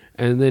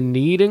 and then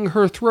kneading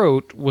her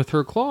throat with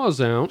her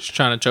claws out, Just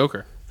trying to choke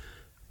her.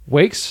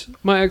 wakes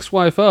my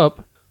ex-wife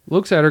up,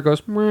 looks at her,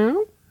 goes,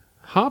 meow,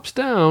 hops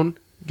down,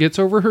 gets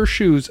over her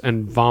shoes,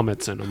 and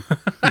vomits in them.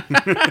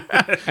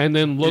 And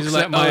then looks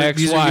at my ex-wife.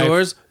 These are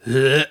yours?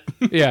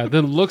 Yeah,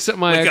 then looks at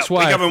my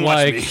ex-wife wake up and watch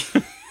like,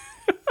 me.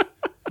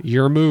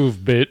 your move,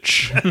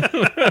 bitch.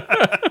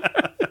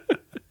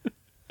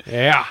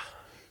 Yeah.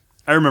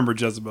 I remember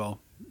Jezebel.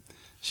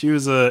 She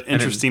was an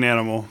interesting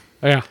animal.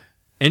 Yeah.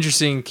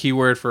 Interesting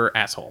keyword for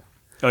asshole.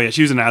 Oh yeah,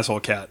 she was an asshole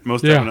cat,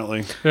 most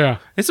definitely. Yeah.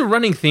 It's a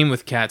running theme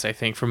with cats, I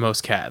think, for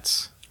most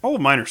cats. All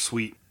of mine are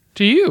sweet.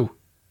 To you.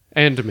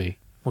 And to me.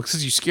 Well,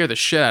 because you scare the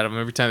shit out of them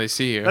every time they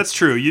see you. That's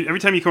true. Every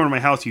time you come into my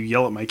house, you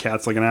yell at my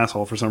cats like an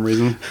asshole for some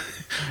reason.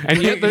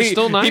 And yet they're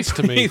still nice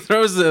to He me.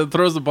 throws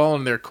the ball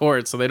in their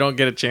court so they don't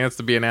get a chance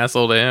to be an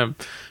asshole to him.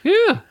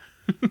 Yeah.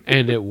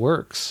 And it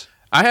works.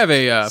 I have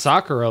a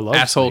Sakura loves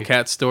asshole me.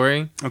 cat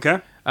story. Okay.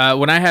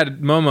 When I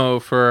had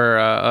Momo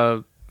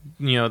for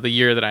the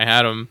year that I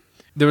had him,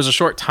 there was a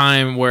short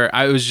time where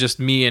I was just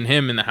me and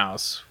him in the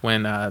house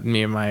when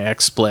me and my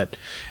ex split,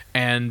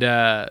 and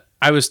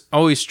I was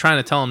always trying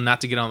to tell him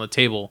not to get on the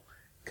table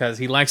because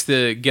he likes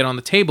to get on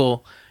the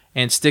table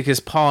and stick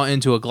his paw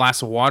into a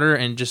glass of water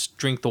and just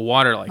drink the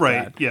water like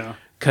Right. that. Yeah.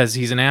 Because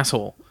he's an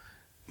asshole.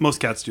 Most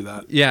cats do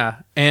that. Yeah.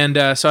 And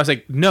so I was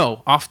like,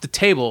 no, off the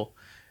table.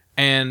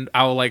 And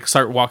I'll like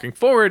start walking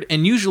forward,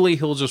 and usually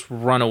he'll just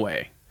run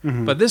away.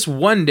 But this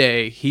one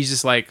day, he's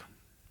just like,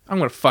 I'm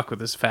going to fuck with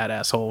this fat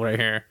asshole right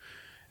here.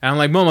 And I'm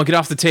like, Momo, get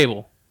off the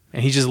table.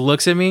 And he just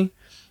looks at me,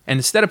 and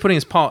instead of putting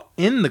his paw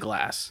in the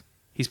glass,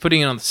 he's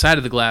putting it on the side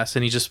of the glass,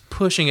 and he's just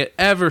pushing it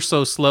ever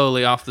so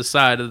slowly off the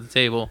side of the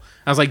table.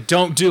 I was like,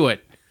 don't do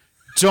it.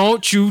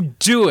 Don't you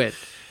do it.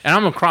 And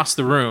I'm across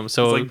the room,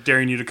 so... It's like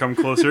daring you to come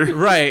closer.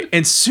 Right.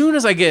 And soon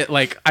as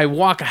I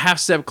walk a half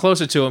step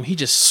closer to him, he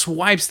just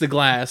swipes the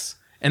glass,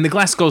 and the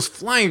glass goes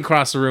flying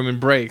across the room and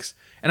breaks.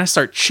 And I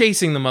start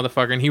chasing the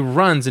motherfucker, and he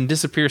runs and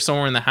disappears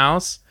somewhere in the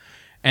house.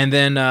 And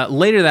then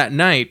later that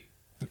night,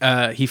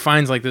 he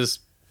finds like this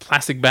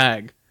plastic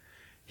bag.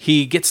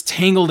 He gets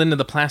tangled into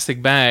the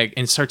plastic bag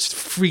and starts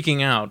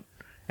freaking out.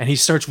 And he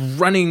starts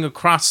running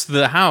across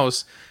the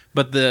house,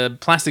 but the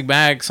plastic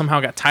bag somehow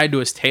got tied to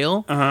his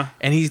tail.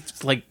 And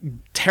he's like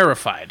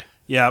terrified.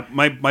 Yeah,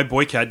 my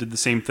boy cat did the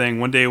same thing.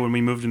 One day when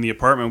we moved in the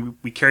apartment,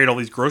 we carried all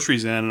these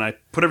groceries in, and I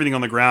put everything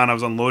on the ground. I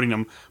was unloading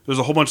them. There was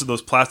a whole bunch of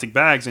those plastic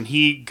bags, and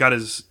he got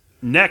his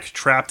neck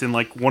trapped in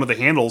like one of the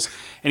handles,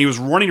 and he was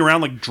running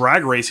around like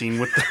drag racing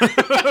with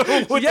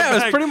the, with Yeah, the it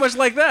was bag. pretty much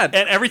like that.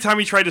 And every time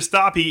he tried to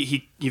stop,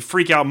 he'd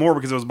freak out more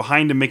because it was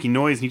behind him making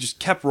noise, and he just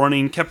kept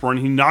running.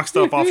 He knocked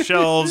stuff off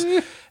shelves,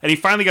 and he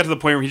finally got to the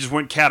point where he just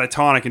went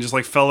catatonic and just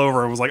like fell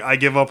over and was like, I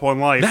give up on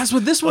life. That's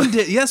what this one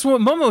did. Yeah, that's what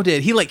Momo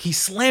did. He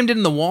slammed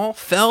into the wall,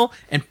 fell,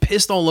 and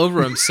pissed all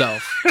over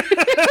himself.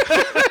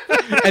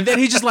 And then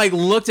he just like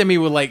looked at me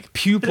with like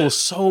pupils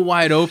so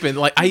wide open.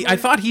 Like I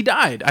thought he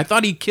died. I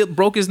thought he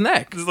broke his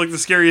neck. This is like the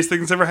scariest thing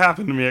that's ever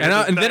happened to me.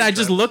 And then I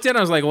just looked at him. I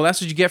was like, well, that's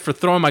what you get for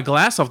throwing my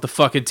glass off the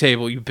fucking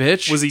table, you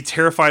bitch. Was he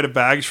terrified of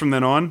bags from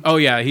then on? Oh,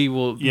 yeah, he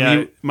will.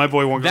 Yeah, my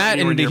boy won't go That,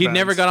 anywhere and near he bags.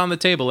 never got on the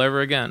table ever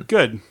again.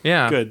 Good.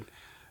 Yeah. Good.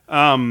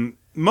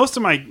 Most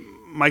of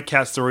my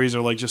cat stories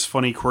are like just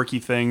funny, quirky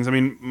things. I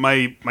mean,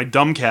 my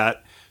dumb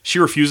cat, she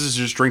refuses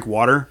to just drink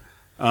water.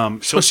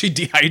 So she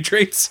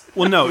dehydrates?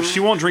 Well, no,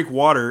 she won't drink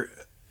water.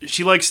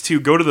 She likes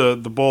to go to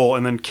the bowl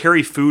and then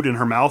carry food in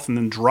her mouth and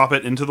then drop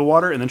it into the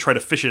water and then try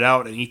to fish it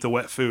out and eat the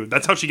wet food.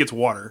 That's how she gets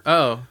water.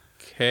 Oh,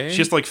 okay. She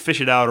has to like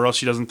fish it out or else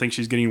she doesn't think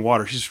she's getting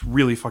water. She's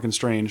really fucking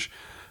strange.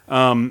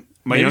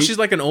 Maybe she's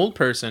like an old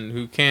person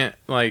who can't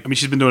like... I mean,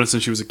 she's been doing it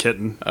since she was a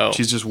kitten. Oh.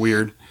 She's just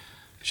weird.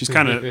 She's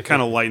kind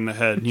of light in the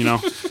head, you know?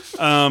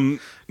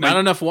 Not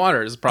enough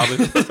water is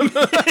probably...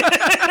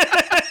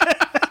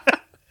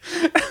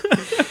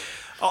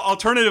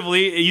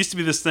 Alternatively, it used to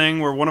be this thing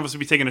where one of us would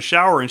be taking a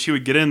shower and she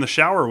would get in the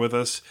shower with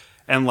us,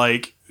 and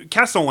like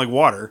cats don't like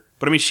water,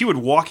 but I mean she would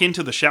walk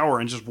into the shower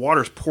and just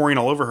water's pouring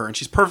all over her and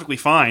she's perfectly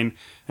fine,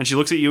 and she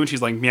looks at you and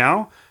she's like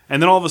meow,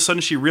 and then all of a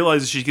sudden she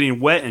realizes she's getting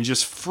wet and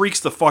just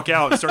freaks the fuck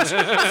out and starts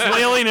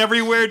flailing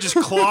everywhere, just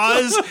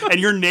claws, and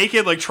you're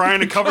naked like trying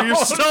to cover your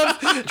stuff,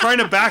 trying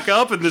to back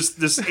up, and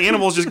this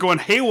animal's just going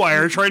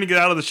haywire trying to get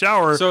out of the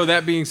shower. So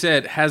that being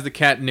said, has the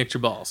cat nicked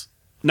your balls?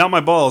 Not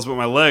my balls, but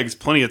my legs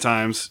plenty of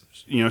times.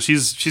 You know,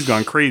 she's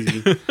gone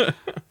crazy.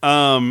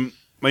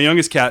 My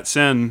youngest cat,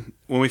 Sen,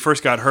 when we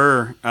first got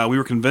her, we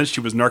were convinced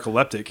she was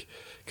narcoleptic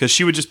because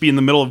she would just be in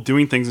the middle of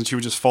doing things and she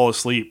would just fall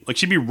asleep. Like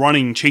she'd be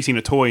running, chasing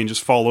a toy and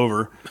just fall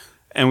over.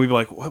 And we'd be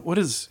like, what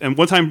is... And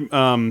one time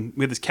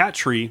we had this cat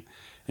tree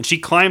and she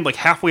climbed like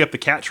halfway up the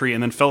cat tree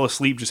and then fell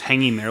asleep just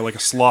hanging there like a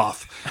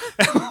sloth.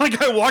 And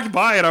like I walked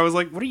by and I was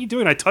like, what are you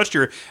doing? I touched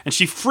her and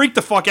she freaked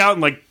the fuck out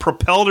and like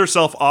propelled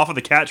herself off of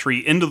the cat tree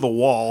into the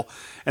wall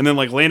and then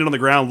like landed on the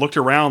ground, looked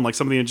around like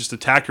something had just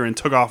attacked her and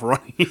took off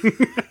running.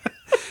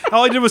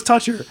 All I did was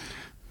touch her.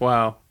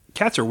 Wow.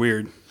 Cats are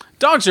weird.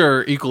 Dogs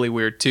are equally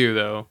weird too,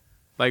 though.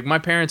 Like my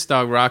parents'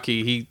 dog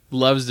Rocky, he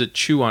loves to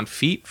chew on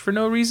feet for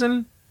no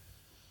reason.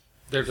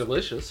 They're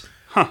delicious.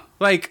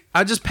 Like,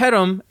 I just pet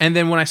him, and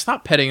then when I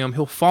stop petting him,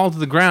 he'll fall to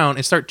the ground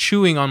and start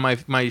chewing on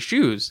my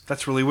shoes.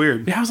 That's really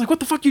weird. Yeah, I was like, what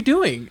the fuck you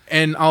doing?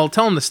 And I'll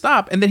tell him to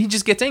stop, and then he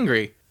just gets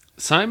angry.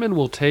 Simon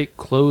will take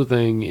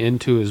clothing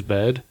into his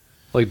bed,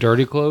 like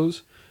dirty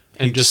clothes,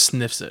 and He just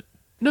sniffs it.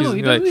 no, he's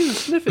he doesn't like, even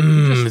sniff it.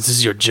 He This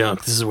is your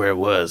junk. This is where it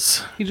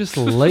was. just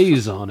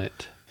lays on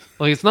it.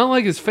 Like, it's not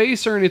like his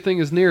face or anything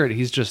is near it.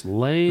 He's just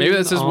laying. Maybe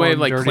that's his way on of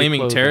like dirty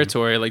claiming clothing.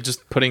 territory, like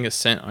just putting a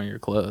scent on your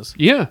clothes.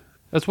 Yeah,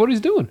 that's what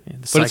he's doing. the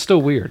But psych- it's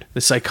still weird.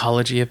 The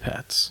psychology of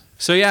pets.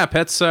 So yeah,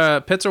 pets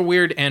are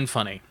weird and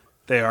funny.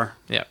 They are.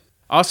 Yeah.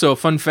 Also,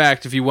 fun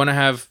fact: if you want to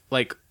have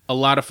like a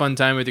lot of fun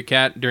time with your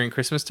cat during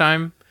Christmas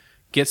time,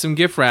 get some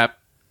gift wrap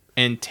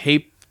and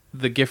tape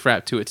the gift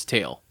wrap to its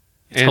tail.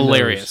 It's And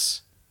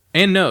hilarious.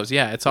 And nose,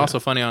 yeah. It's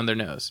also funny on their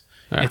nose.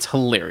 Yeah. It's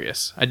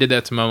hilarious. I did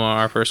that to Momo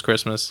our first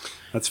Christmas.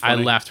 That's I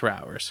funny. laughed for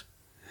hours.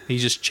 He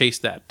just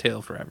chased that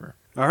tail forever.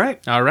 All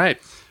right. All right.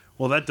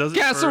 Well, that does it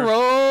for...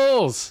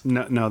 Casseroles!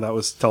 No, that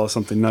was Tell Us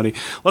Something Nutty.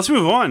 Let's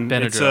move on.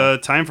 Benadryl.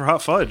 It's time for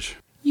Hot Fudge.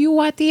 You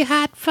want the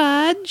hot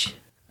fudge?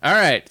 All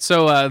right.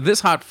 So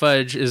this hot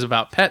fudge is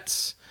about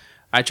pets.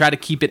 I try to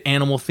keep it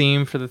animal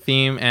theme for the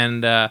theme.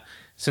 And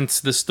since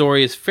the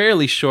story is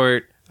fairly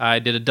short, I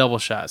did a double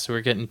shot. So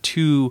we're getting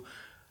 2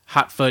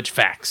 hot fudge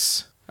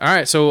facts. All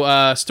right.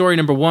 So story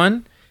number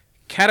 1,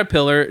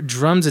 caterpillar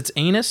drums its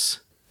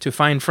anus to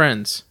find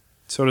friends.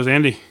 So does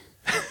Andy.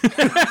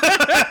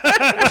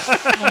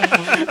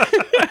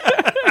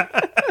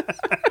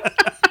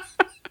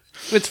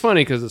 It's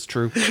funny because it's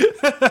true.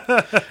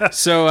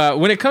 So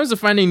when it comes to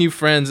finding new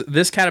friends,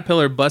 this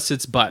caterpillar busts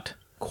its butt,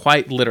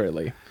 quite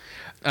literally.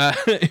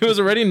 It was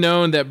already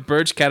known that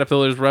birch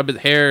caterpillars rub its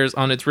hairs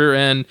on its rear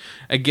end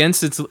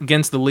against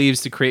the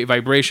leaves to create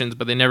vibrations,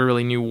 but they never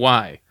really knew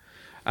why.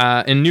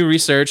 And new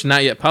research,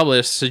 not yet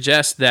published,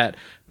 suggests that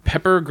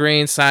pepper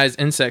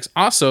grain-sized insects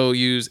also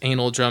use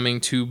anal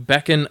drumming to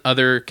beckon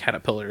other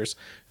caterpillars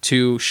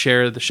to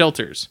share the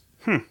shelters.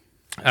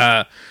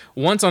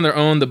 Once on their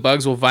own, the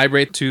bugs will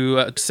vibrate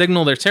to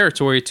signal their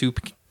territory to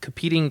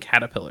competing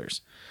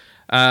caterpillars.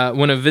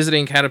 When a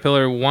visiting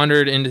caterpillar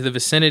wandered into the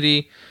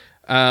vicinity,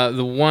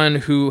 the one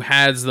who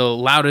has the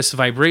loudest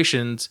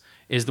vibrations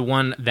is the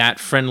one that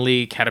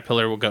friendly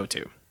caterpillar will go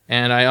to.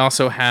 And I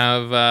also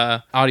have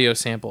audio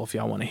sample if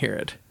y'all want to hear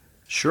it.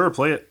 Sure,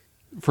 play it.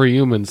 For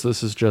humans,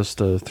 this is just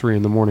a 3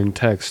 a.m.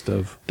 text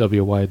of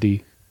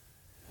WYD.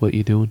 What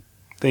you doing?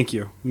 Thank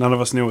you. None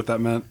of us knew what that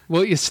meant.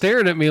 Well, you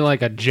stared at me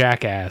like a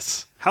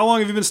jackass. How long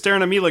have you been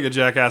staring at me like a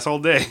jackass all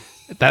day?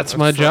 That's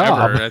my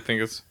Forever, job. I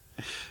think it's...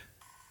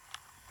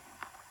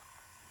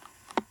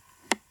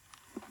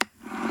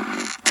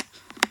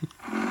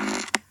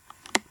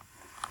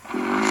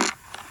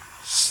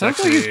 Sounds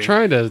like he's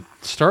trying to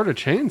start a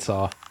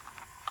chainsaw.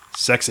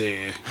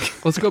 Sexy.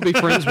 Let's go be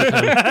friends with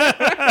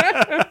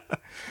him.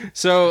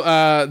 So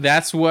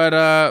that's what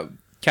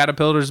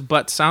caterpillars'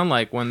 butts sound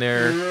like when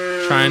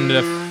they're trying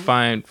to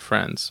find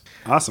friends.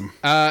 Awesome.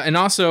 And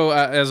also,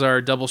 as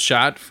our double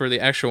shot for the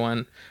extra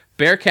one,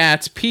 bear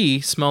cats'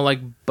 pee smell like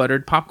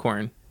buttered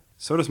popcorn.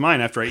 So does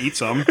mine after I eat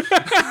some.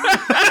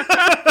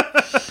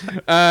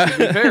 To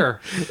be fair,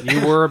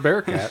 you were a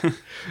bear cat.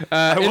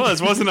 I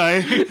was, wasn't I?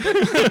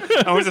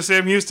 I went to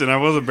Sam Houston. I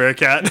was a bear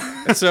cat.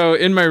 So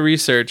in my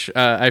research,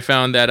 I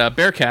found that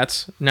bear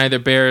cats, neither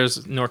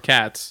bears nor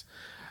cats,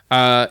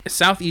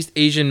 Southeast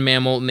Asian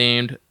mammal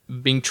named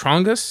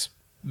Bintrongus,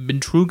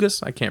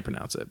 I can't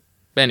pronounce it.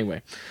 But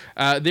anyway,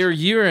 their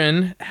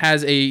urine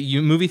has a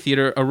movie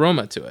theater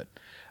aroma to it.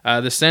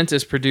 The scent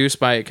is produced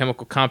by a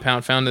chemical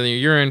compound found in the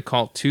urine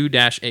called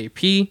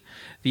 2-AP.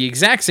 The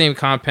exact same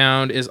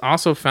compound is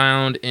also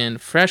found in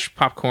fresh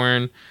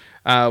popcorn.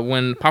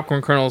 When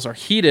popcorn kernels are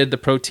heated, the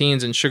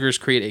proteins and sugars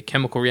create a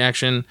chemical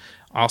reaction,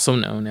 also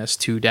known as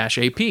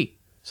 2-AP.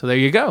 So there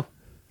you go.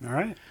 All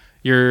right.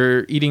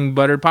 You're eating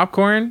buttered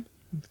popcorn,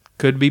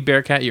 could be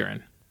bear cat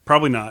urine,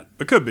 Probably not,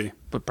 but could be.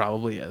 but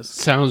probably is.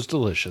 Sounds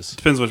delicious.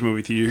 Depends which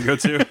movie theater you go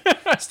to.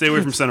 Stay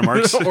away from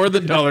Cinemarks. Or the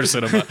dollar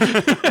cinema.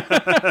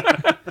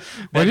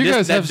 Why do you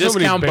guys have so many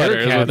discount butter bear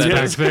is what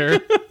cats that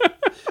back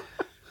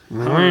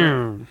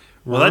there?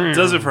 Well, that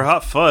does it for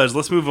Hot Fudge.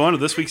 Let's move on to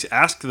this week's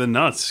Ask the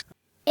Nuts.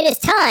 It is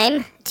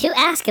time to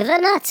ask the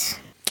nuts.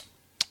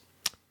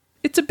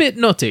 It's a bit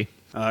nutty.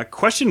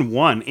 Question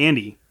 1,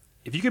 Andy.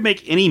 If you could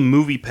make any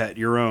movie pet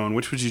your own,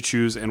 which would you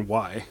choose and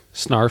why?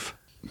 Snarf.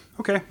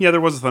 Okay, yeah,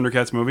 there was a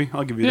Thundercats movie.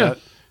 I'll give you Yeah. that.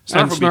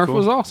 And would be Snarf cool.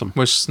 was awesome.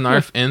 Was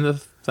Snarf in the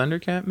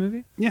Thundercat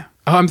movie? Yeah.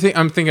 Oh, I'm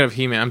thinking of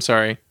He-Man. I'm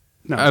sorry.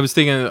 No. I was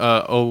thinking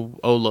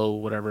Olo,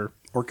 whatever.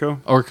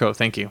 Orko? Orko,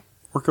 thank you.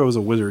 Orko was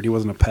a wizard. He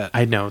wasn't a pet.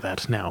 I know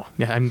that now.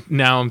 Yeah,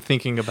 I'm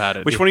thinking about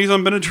it. Which one are you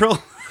on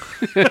Benadryl?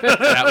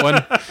 That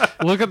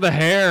one. Look at the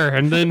hair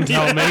and then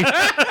tell me.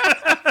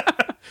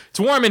 It's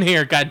warm in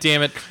here, god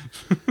damn it.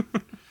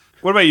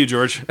 What about you,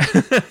 George?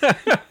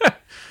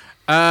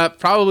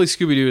 Probably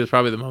Scooby-Doo is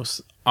probably the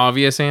most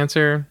obvious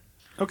answer.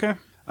 Okay.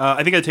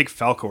 I think I'd take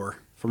Falcor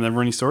from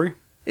Neverending Story.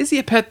 Is he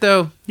a pet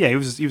though? Yeah, he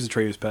was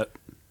Atreus' pet.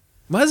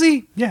 Was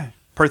he? Yeah.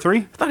 Part 3?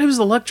 I thought he was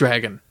the luck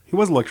dragon. He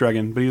was a luck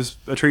dragon, but he was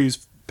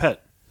Atreus'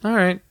 pet. All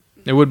right.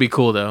 It would be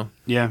cool though.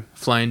 Yeah.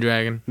 Flying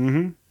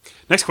dragon.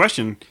 Next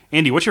question.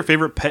 Andy, what's your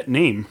favorite pet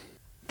name?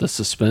 The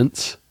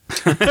suspense.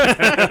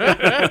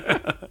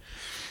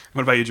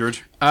 What about you,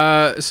 George?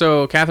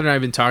 So Catherine and I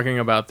have been talking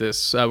about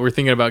this. We're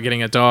thinking about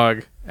getting a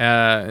dog,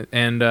 and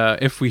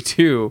if we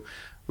do,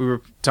 we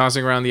were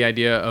tossing around the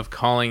idea of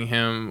calling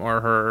him or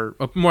her.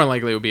 More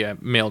likely, it would be a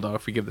male dog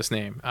if we give this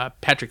name,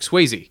 Patrick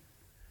Swayze.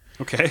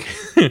 Okay.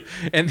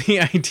 And the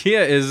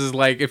idea is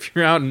like if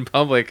you're out in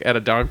public at a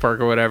dog park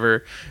or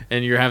whatever,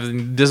 and you're having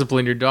to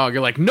discipline your dog,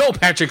 you're like, "No,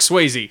 Patrick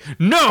Swayze,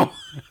 no,"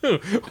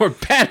 or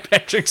 "Bad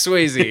Patrick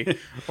Swayze,"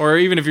 or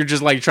even if you're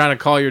just like trying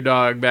to call your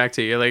dog back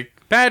to you, like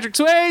Patrick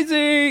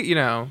Swayze. You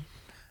know,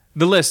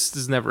 the list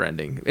is never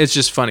ending. It's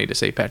just funny to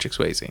say Patrick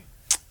Swayze,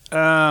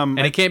 and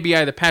it can't be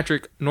either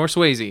Patrick nor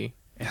Swayze.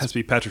 It has to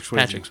be Patrick Swayze.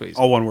 Patrick Swayze.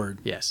 All one word.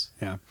 Yes.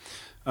 Yeah.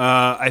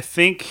 I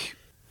think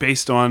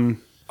based on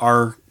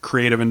our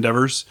creative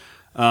endeavors,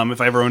 if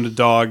I ever owned a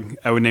dog,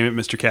 I would name it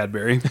Mr.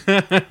 Cadbury.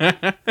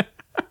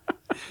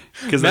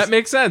 Because That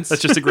makes sense.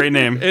 that's just a great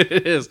name.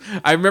 It is.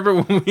 I remember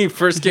when we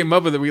first came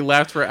up with it, we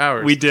laughed for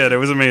hours. We did. It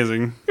was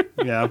amazing.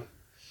 Yeah.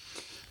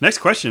 Next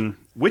question.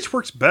 Which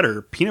works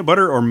better, peanut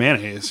butter or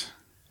mayonnaise?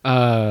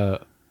 Uh,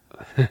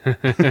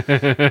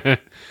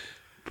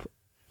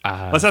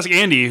 Let's ask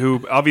Andy,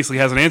 who obviously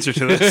has an answer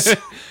to this.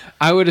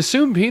 I would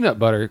assume peanut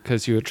butter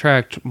because you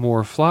attract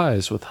more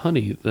flies with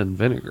honey than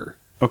vinegar.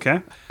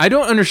 Okay. I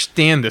don't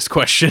understand this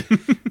question.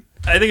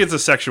 I think it's a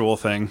sexual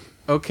thing.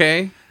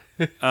 Okay.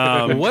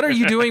 What are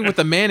you doing with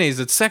the mayonnaise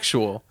that's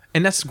sexual?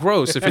 And that's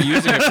gross if you're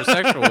using it for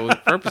sexual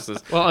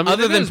purposes. Well, I mean,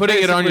 other it than is putting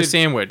it on your basically-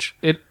 sandwich.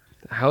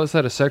 How is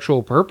that a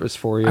sexual purpose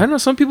for you? I don't know.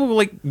 Some people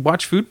like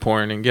watch food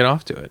porn and get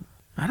off to it.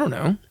 I don't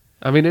know.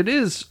 I mean, it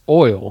is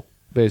oil,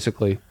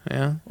 basically.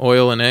 Yeah.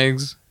 Oil and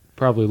eggs.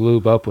 Probably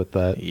lube up with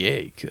that. Yeah,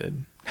 you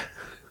could.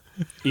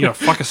 You gonna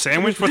fuck a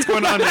sandwich? What's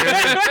going on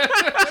here?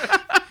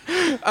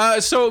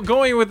 So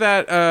going with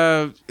that,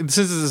 since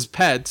this is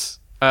pets,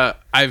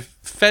 I've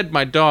fed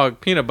my dog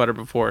peanut butter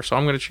before, so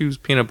I'm going to choose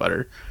peanut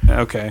butter.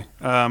 Okay.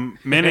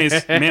 Mayonnaise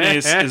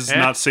is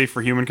not safe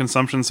for human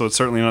consumption, so it's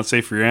certainly not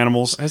safe for your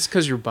animals. That's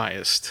because you're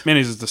biased.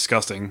 Mayonnaise is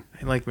disgusting.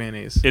 I like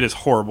mayonnaise. It is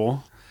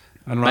horrible.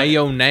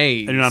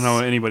 Mayonnaise. I do not know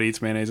how anybody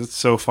eats mayonnaise. It's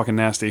so fucking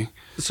nasty.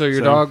 So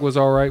your dog was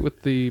all right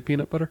with the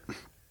peanut butter?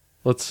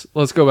 Let's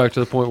go back to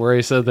the point where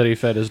he said that he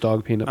fed his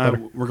dog peanut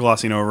butter. We're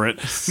glossing over it.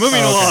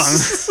 Moving along.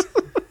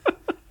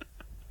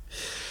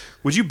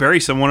 Would you bury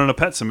someone in a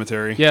pet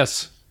cemetery?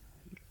 Yes.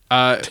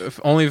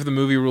 Only if the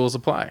movie rules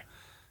apply.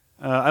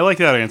 I like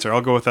that answer.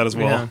 I'll go with that as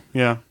well.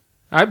 Yeah.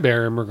 I'd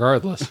bury him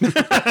regardless.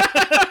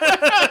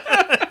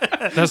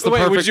 That's the Wait,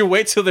 perfect. would you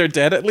wait till they're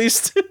dead at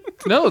least?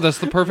 No, that's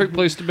the perfect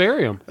place to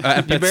bury him.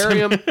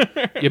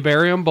 You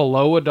bury him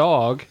below a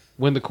dog.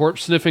 When the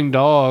corpse sniffing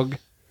dog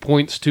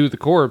points to the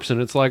corpse,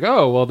 and it's like,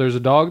 oh, well, there's a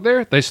dog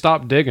there. They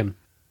stop digging.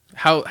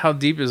 How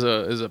deep is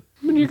a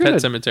you're pet gonna-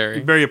 cemetery?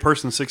 Bury a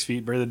person 6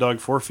 feet, bury the dog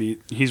 4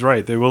 feet. He's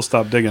right. They will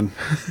stop digging.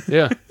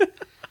 Yeah.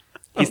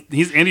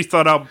 Andy's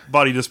thought out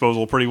body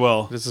disposal pretty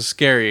well. This is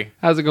scary.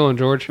 How's it going,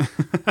 George?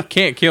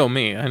 Can't kill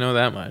me. I know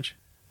that much.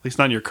 At least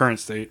not in your current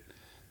state.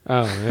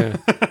 Oh, yeah.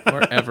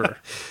 Or ever.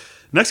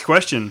 Next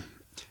question.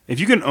 If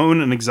you can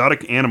own an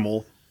exotic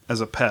animal as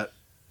a pet,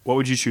 what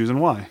would you choose and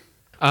why?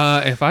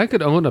 If I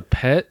could own a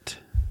pet,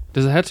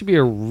 does it have to be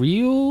a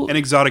real An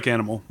exotic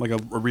animal, like a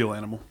real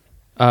animal.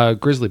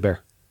 grizzly bear?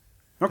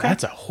 Okay.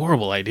 That's a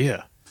horrible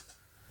idea.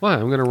 Why?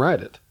 I'm going to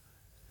ride it.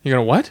 You're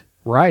gonna what?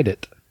 Ride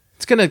it.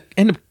 It's gonna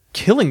end up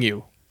killing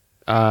you.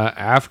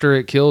 After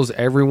it kills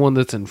everyone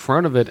that's in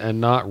front of it and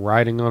not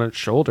riding on its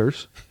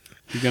shoulders.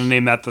 You're going to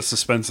name that the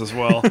suspense as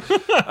well.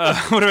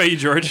 What about you,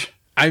 George?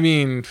 I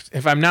mean,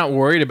 if I'm not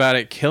worried about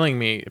it killing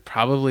me,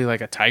 probably like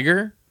a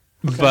tiger.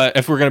 Okay. But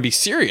if we're gonna be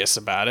serious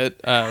about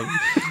it,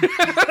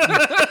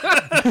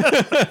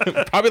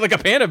 probably like a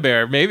panda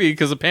bear, maybe,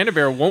 because a panda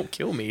bear won't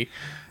kill me.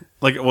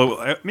 Like,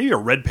 well, maybe a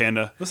red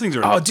panda. Those things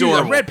are Oh, dude,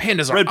 adorable. red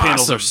pandas are Red pandas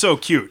awesome. are so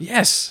cute.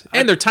 Yes,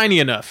 and they're tiny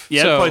enough.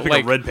 Yeah, so, I'd probably pick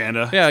like, a red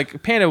panda. Yeah, like a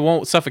panda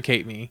won't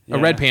suffocate me. Yeah. A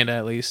red panda,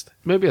 at least.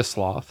 Maybe a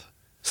sloth.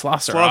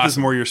 Sloths are Sloth is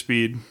awesome. more your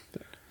speed.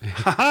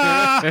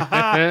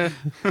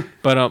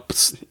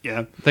 But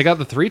Yeah. They got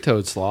the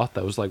three-toed sloth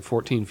that was like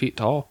 14 feet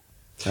tall.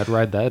 I'd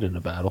ride that in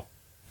a battle.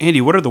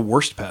 Andy, what are the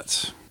worst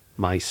pets?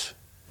 Mice.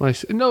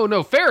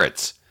 No,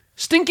 ferrets.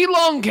 Stinky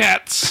long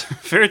cats.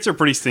 Ferrets are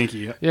pretty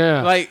stinky.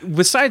 Yeah. like,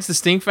 besides the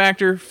stink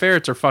factor,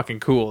 ferrets are fucking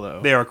cool,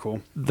 though. They are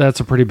cool. That's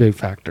a pretty big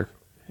factor.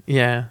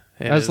 Yeah,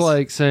 it That's is.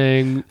 like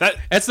saying,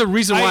 That's the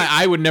reason why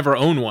I would never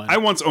own one. I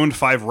once owned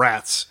 5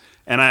 rats,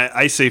 and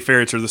I say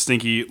ferrets are the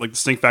stinky, like the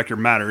stink factor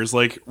matters.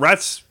 Like,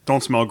 rats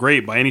don't smell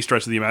great by any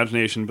stretch of the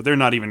imagination, but they're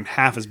not even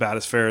half as bad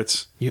as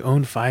ferrets. You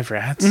owned 5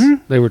 rats?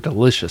 they were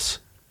delicious.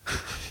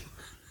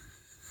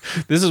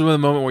 This is the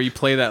moment where you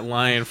play that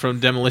line from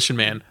Demolition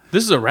Man.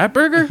 This is a rat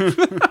burger?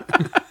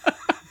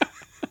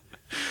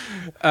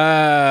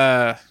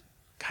 God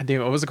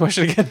damn it, what was the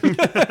question again?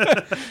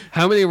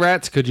 How many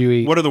rats could you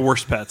eat? What are the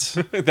worst pets?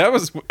 That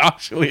was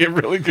actually a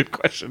really good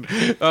question.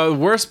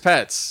 Worst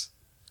pets.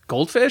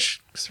 goldfish?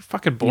 'Cause they're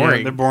fucking Yeah,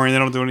 boring. they're boring. They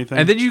don't do anything.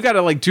 And then you got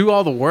to like do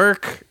all the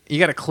work. You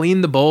got to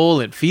clean the bowl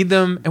and feed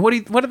them. And what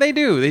do they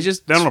do? They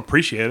just they don't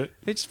appreciate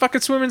it.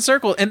 fucking swim in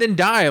circles and then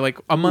die like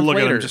a month Look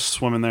later. at them just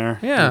swimming there.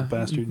 yeah, Little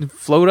bastard.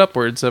 float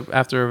upwards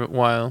after a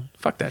while.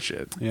 Fuck that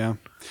shit. Yeah.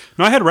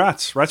 No, I had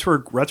rats. Rats were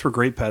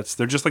great pets.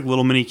 They're just like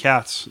little mini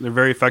cats. They're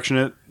very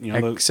affectionate. You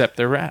know, Except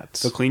they're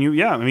rats. they'll clean you.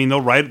 Yeah, I mean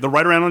they'll ride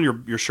around on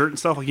your shirt and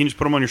stuff. Like you can just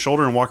put them on your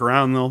shoulder and walk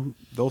around, and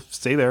they'll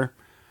stay there.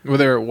 Were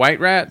there a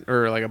white rat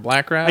or like a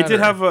black rat? I did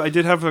have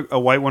a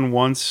white one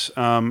once.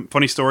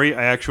 Funny story.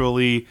 I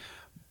actually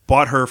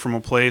bought her from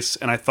a place,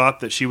 and I thought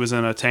that she was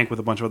in a tank with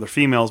a bunch of other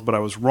females, but I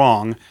was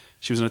wrong.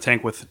 She was in a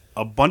tank with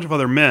a bunch of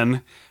other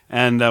men,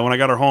 and when I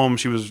got her home,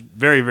 she was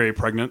very, very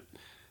pregnant,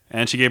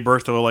 and she gave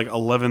birth to like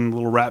 11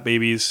 little rat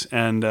babies,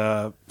 and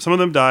some of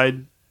them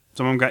died,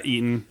 some of them got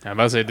eaten. I was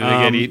about to say, did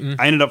they get eaten?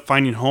 I ended up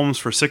finding homes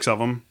for 6 of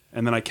them,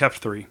 and then I kept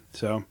 3.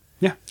 So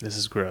yeah, This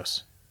is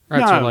gross.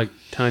 Rats No. are like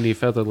tiny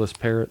featherless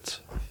parrots.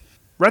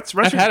 rats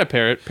I've are, had a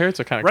parrot. Parrots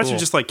are kind of rats cool. are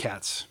just like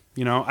cats.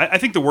 You know, I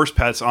think the worst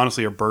pets,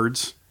 honestly, are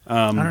birds.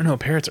 I don't know.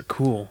 Parrots are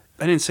cool.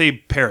 I didn't say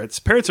parrots.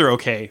 Parrots are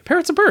okay.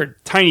 Parrot's a bird.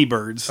 Tiny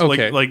birds,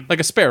 Okay, like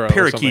a sparrow,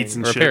 parakeets or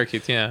and or shit.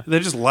 parakeets. Yeah. They're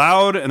just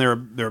loud and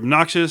they're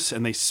obnoxious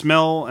and they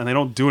smell and they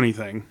don't do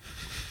anything.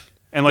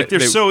 And like They-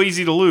 they're so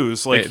easy to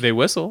lose. Like They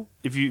whistle.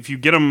 if you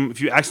get them,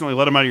 if you accidentally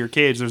let them out of your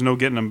cage, there's no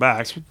getting them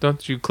back.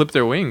 Don't you clip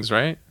their wings,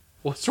 right?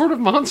 What sort of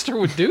monster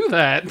would do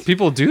that?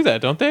 People do that,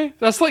 don't they?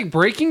 That's like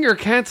breaking your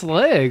cat's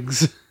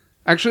legs.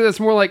 Actually, that's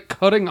more like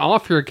cutting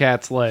off your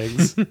cat's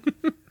legs.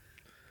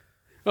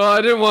 Well,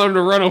 I didn't want him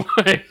to run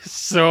away,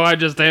 so I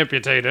just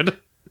amputated.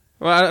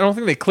 Well, I don't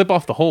think they clip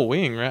off the whole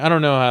wing, right? I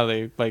don't know how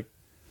they like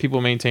people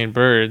maintain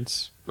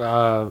birds.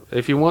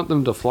 If you want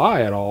them to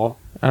fly at all,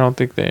 I don't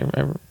think they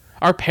ever.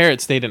 Our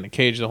parrot stayed in a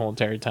cage the whole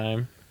entire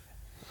time.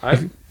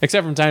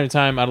 Except from time to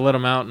time, I'd let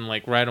him out and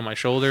like ride on my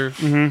shoulder,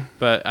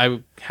 but I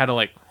had to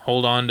like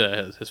hold on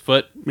to his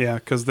foot. Yeah,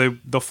 because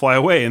they'll fly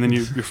away and then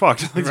you're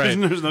fucked. Like, Right.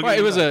 there's no Well, it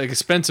getting was back. an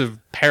expensive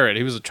parrot.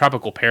 He was a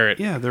tropical parrot.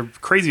 Yeah, they're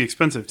crazy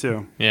expensive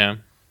too. Yeah.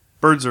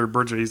 Birds are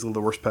easily the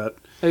worst pet.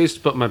 I used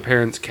to put my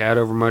parents' cat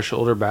over my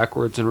shoulder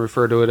backwards and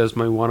refer to it as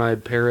my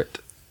one-eyed parrot.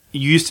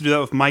 You used to do that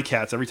with my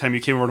cats every time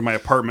you came over to my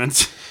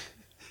apartment.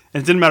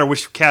 And it didn't matter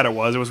which cat it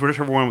was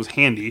whichever one was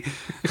handy.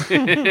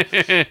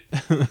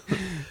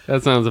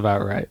 That sounds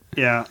about right.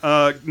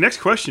 Yeah. Next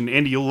question,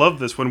 Andy. You'll love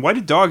this one. Why do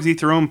dogs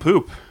eat their own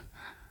poop?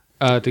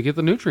 To get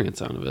the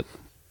nutrients out of it.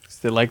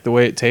 They like the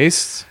way it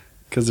tastes.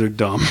 Because they're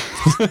dumb.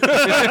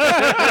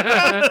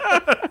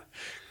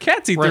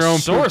 Cats eat their own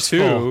poop Resourceful.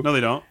 too. No,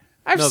 they don't.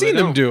 I've No, seen they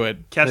them don't. do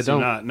it. Cats They do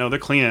don't. not. No, they're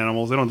clean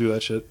animals. They don't do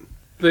that shit.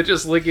 They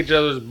just lick each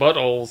other's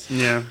buttholes.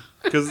 Yeah.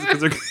 Because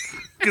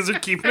they're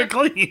keeping it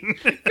clean.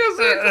 Because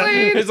they're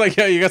clean. It's like,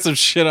 yo, you got some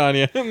shit on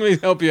you. Let me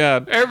help you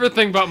out.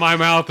 Everything but my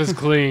mouth is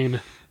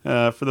clean.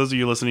 For those of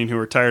you listening who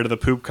are tired of the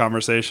poop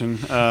conversation,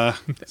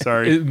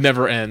 sorry. It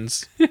never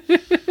ends.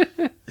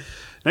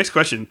 Next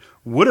question.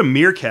 Would a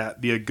meerkat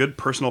be a good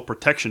personal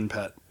protection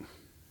pet?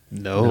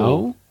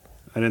 No?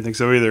 I didn't think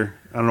so either.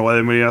 I don't know why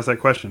anybody asked that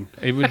question.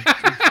 It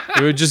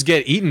would just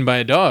get eaten by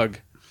a dog.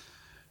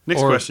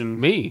 Next Or question.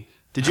 me.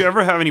 Did you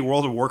ever have any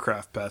World of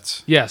Warcraft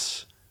pets?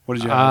 Yes. What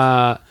did you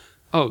have?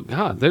 Oh,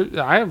 God.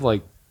 I have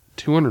like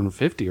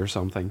 250 or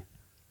something.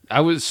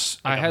 I had so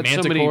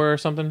many. Manticore or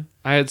something.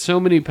 I had so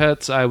many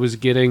pets. I was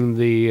getting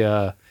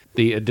the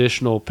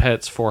additional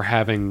pets for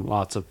having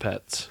lots of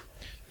pets.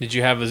 Did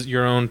you have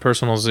your own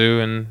personal zoo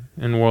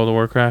in World of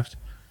Warcraft?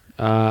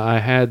 I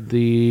had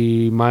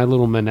the My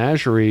Little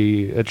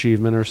Menagerie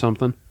achievement or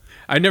something.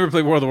 I never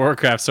played World of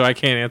Warcraft, so I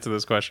can't answer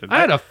this question. I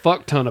had a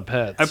fuck ton of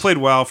pets. I played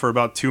WoW for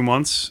about 2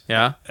 months.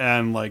 Yeah?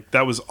 And like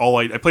that was all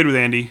I played with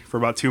Andy for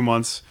about 2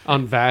 months.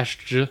 on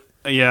Vashj.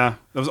 Yeah,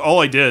 that was all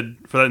I did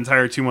for that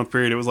entire 2-month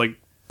period. It was like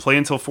play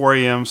until 4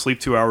 a.m., sleep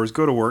 2 hours,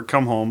 go to work,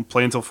 come home,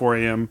 play until 4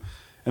 a.m.,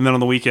 and then on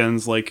the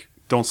weekends, like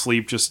don't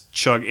sleep, just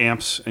chug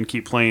amps and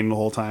keep playing the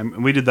whole time.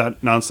 And we did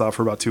that nonstop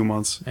for about 2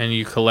 months. And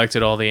you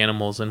collected all the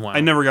animals in WoW.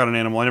 I never got an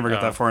animal. I never got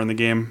Oh. that far in the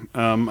game.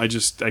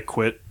 I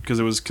quit because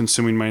it was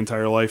consuming my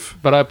entire life.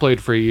 But I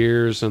played for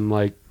years in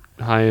like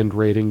high-end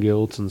raiding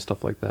guilds and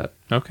stuff like that.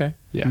 Okay.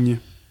 Yeah.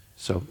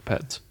 So,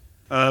 pets.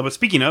 But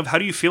speaking of, how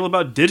do you feel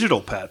about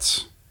digital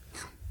pets?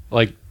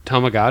 Like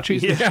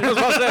Tamagotchis? Yeah. I was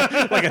about to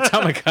say, like a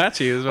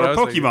Tamagotchi is what I Or was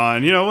thinking.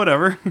 Pokemon,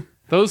 whatever.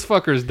 Those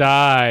fuckers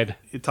died.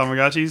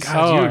 Tamagotchis.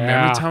 God, do you Oh, remember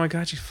yeah.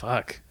 Tamagotchi?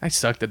 Fuck. I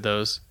sucked at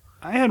those.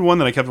 I had one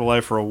that I kept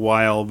alive for a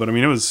while, but I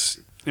mean, it was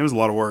a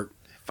lot of work.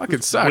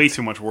 Fucking sucked. Way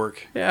too much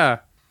work. Yeah.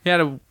 You had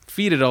to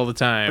feed it all the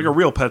time. Like a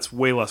real pet's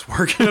way less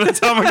work than a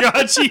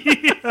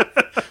Tamagotchi.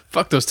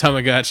 Fuck those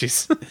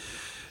Tamagotchis.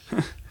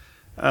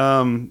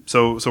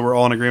 So we're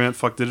all in agreement.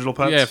 Fuck digital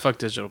pets. Yeah, fuck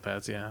digital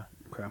pets, yeah.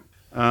 Okay.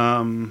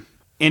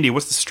 Andy,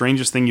 what's the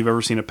strangest thing you've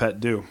ever seen a pet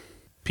do?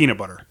 Peanut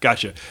butter.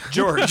 Gotcha.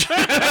 George.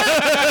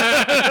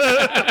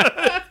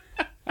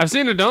 I've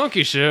seen a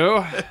donkey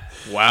show.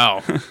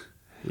 Wow.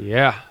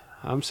 Yeah,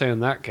 I'm saying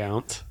that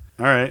counts.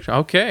 All right.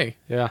 Okay.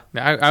 Yeah.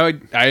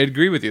 I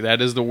agree with you.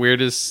 That is the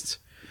weirdest.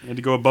 You had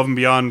to go above and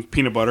beyond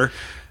peanut butter.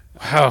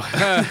 Wow.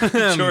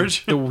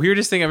 George? The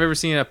weirdest thing I've ever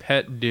seen a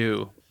pet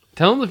do.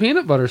 Tell him the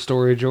peanut butter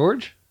story,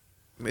 George.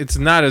 It's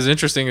not as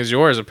interesting as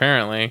yours,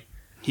 apparently.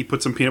 He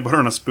put some peanut butter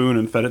on a spoon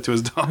and fed it to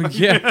his dog.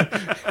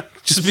 Yeah.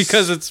 Just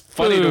because it's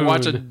funny to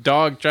watch a Spoon.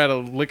 dog try to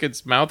lick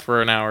its mouth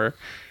for an hour.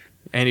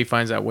 And he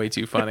finds that way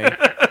too funny.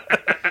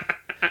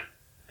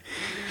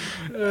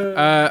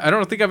 I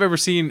don't think I've ever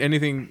seen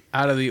anything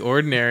out of the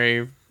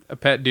ordinary a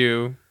pet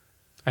do.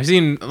 I've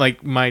seen,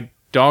 like, my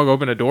dog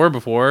open a door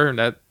before, and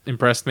that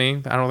impressed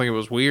me. I don't think it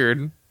was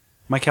weird.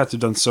 My cats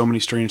have done so many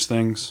strange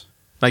things.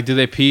 Like, do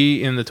they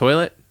pee in the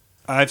toilet?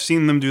 I've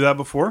seen them do that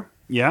before.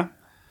 Yeah.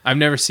 I've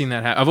never seen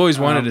that happen. I've always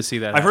wanted to see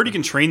that I've heard you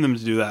happen. can train them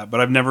to do that, but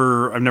I've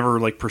never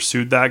like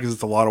pursued that because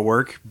it's a lot of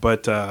work.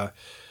 But yeah,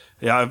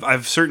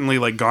 I've certainly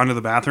like gone to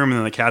the bathroom and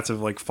then the cats have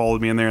like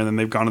followed me in there and then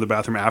they've gone to the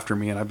bathroom after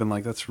me and I've been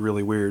like, that's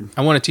really weird.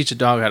 I want to teach a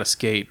dog how to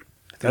skate.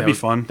 I think That'd be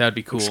fun. That'd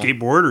be cool.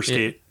 Skateboard or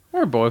skate?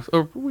 Or both,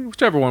 or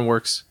whichever one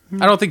works.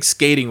 I don't think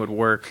skating would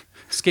work.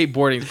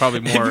 Skateboarding is probably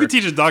If you more could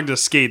teach a dog to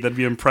skate, that'd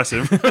be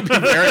impressive.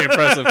 very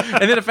impressive.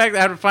 And then the fact that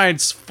I had to find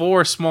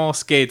 4 small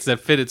skates that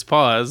fit its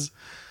paws.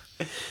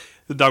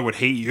 The dog would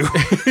hate you.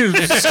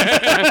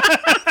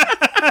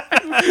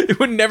 It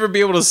would never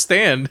be able to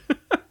stand.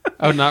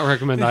 I would not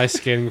recommend ice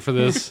skating for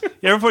this.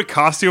 You ever put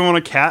costume on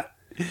a cat?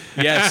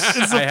 Yes,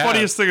 It's the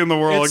funniest thing in the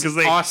world It's because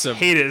they awesome.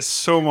 hate it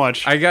so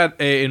much. I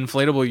got an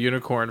inflatable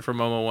unicorn for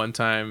Momo one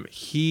time.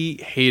 He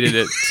hated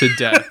it to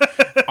death.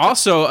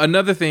 Also,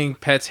 another thing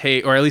pets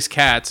hate, or at least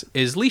cats,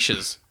 is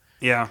leashes.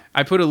 Yeah.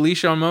 I put a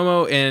leash on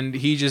Momo, and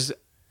he just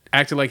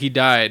acted like he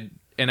died.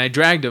 And I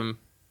dragged him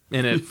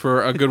in it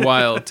for a good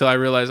while till I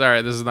realized, all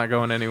right, this is not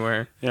going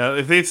anywhere. Yeah.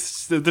 If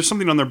there's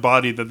something on their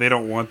body that they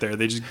don't want there,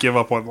 they just give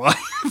up on life.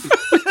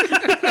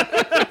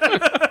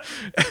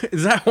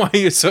 Is that why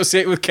you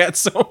associate with cats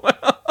so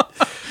well?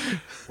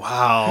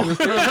 Wow.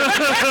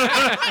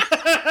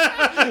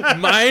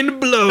 Mind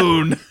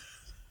blown.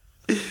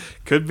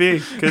 Could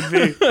be.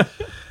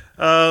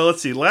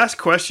 Let's see. Last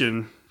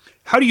question.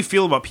 How do you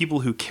feel about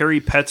people who carry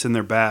pets in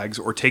their bags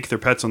or take their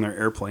pets on their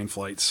airplane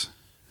flights?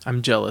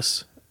 I'm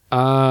jealous.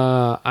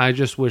 I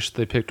just wish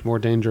they picked more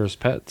dangerous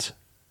pets.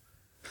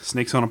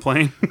 Snakes on a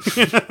plane?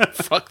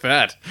 Fuck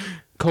that.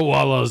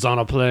 Koalas on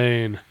a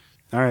plane.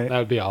 All right. That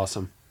would be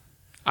awesome.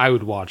 I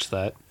would watch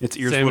that. Its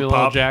ears Samuel would L.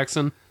 pop.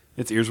 Jackson.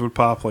 Its ears would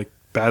pop like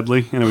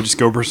badly and it would just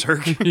go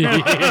berserk.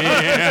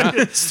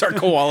 Start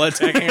koala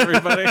attacking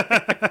everybody.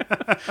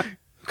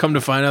 Come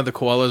to find out the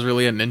koala is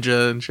really a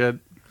ninja and shit.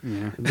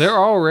 They're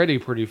already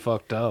pretty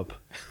fucked up.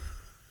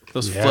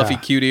 Those Yeah. fluffy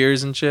cute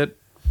ears and shit.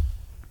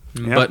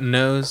 Yeah. Button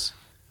nose.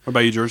 What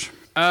about you, George?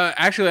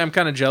 Actually, I'm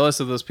kind of jealous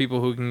of those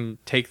people who can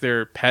take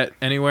their pet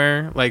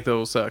anywhere, like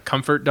those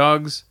comfort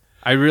dogs.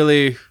 I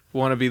really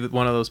want to be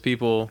one of those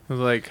people who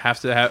like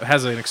has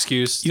an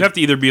excuse. You have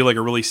to either be like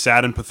a really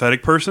sad and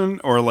pathetic person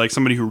or like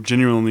somebody who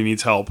genuinely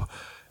needs help.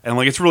 And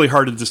like it's really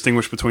hard to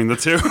distinguish between the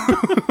two.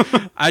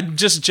 I'm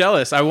just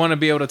jealous. I want to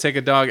be able to take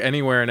a dog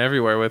anywhere and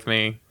everywhere with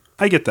me.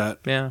 I get that.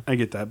 Yeah. I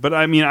get that. But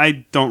I mean,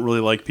 I don't really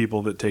like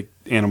people that take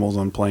animals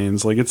on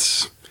planes. Like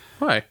it's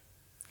Why?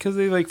 because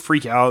they like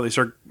freak out. They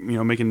start,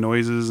 making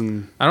noises.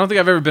 And I don't think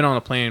I've ever been on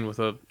a plane with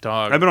a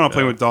dog. I've been on a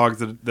plane though. with dogs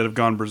that have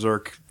gone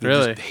berserk. They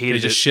Really? just hated They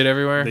just it. shit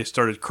everywhere? They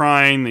started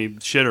crying. They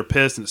shit or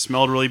pissed, and it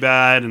smelled really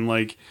bad. And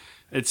like,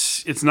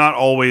 it's not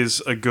always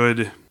a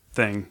good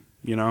thing.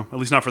 At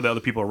least not for the other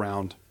people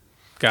around.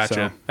 Gotcha.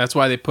 So- That's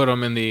why they put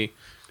them in the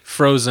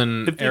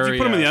frozen If area you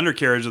put them in the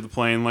undercarriage of the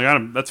plane,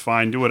 like that's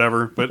fine, do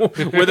whatever. But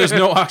where there's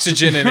no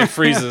oxygen and it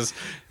freezes.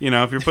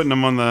 if you're putting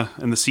them in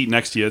the seat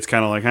next to you, it's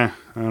kind of like, I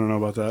don't know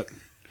about that.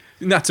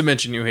 Not to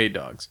mention you hate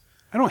dogs.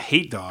 I don't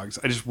hate dogs.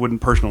 I just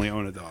wouldn't personally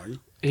own a dog.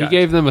 He Gotcha.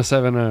 gave them a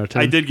 7 out of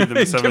 10. I did give them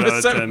a 7 Give it a out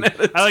of 7 10. out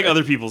of I like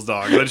other people's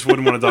dogs. I just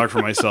wouldn't want a dog for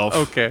myself.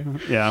 Okay.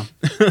 Yeah.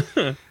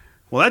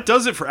 Well, that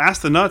does it for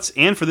Ask the Nuts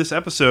and for this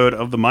episode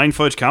of the Mind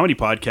Fudge Comedy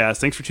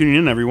Podcast. Thanks for tuning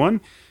in, everyone.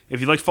 If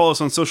you'd like to follow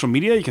us on social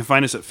media, you can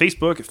find us at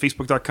Facebook at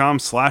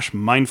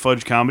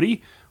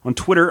facebook.com/mindfudgecomedy. On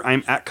Twitter,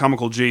 I'm at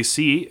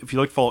ComicalJC. If you'd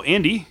like to follow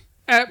Andy,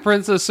 At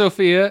Princess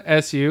Sophia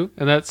SU,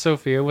 and that's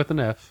Sophia with an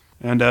F.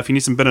 and if you need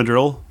some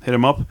Benadryl, hit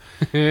him up.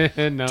 No,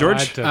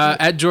 George? I'd touch it.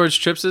 At George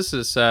Tripsis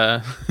is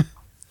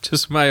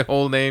just my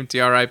whole name,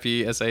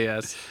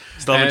 TRIPSAS.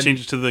 Still haven't And-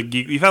 changed it to the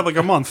geek. You've had like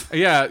a month.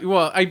 Yeah,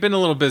 well, I've been a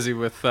little busy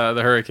with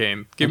the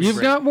hurricane. Give me a You've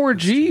break. got more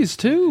G's,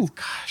 too.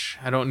 Gosh,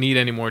 I don't need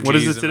any more G's. What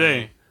is it in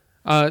today?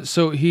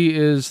 So he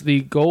is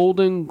the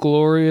golden,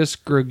 glorious,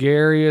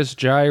 gregarious,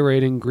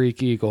 gyrating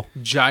Greek eagle.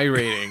 my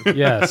Gyrating.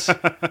 Yes.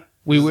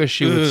 We wish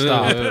you would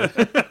stop.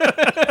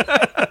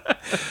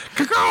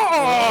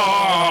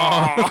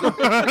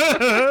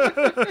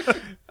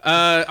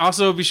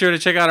 Also, be sure to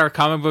check out our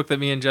comic book that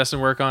me and Justin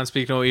work on,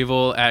 Speak No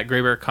Evil, at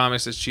Gray Bear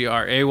Comics. It's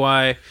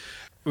GRAY.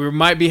 We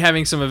might be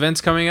having some events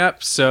coming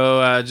up,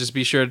 so just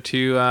be sure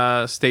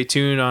to stay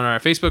tuned on our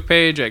Facebook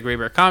page at Gray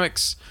Bear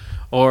Comics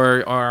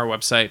or our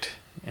website.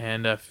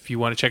 And if you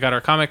want to check out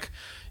our comic,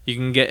 you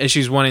can get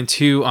issues 1 and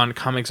 2 on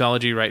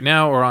Comixology right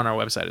now or on our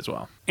website as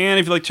well. And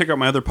if you'd like to check out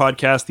my other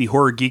podcast, the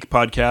Horror Geek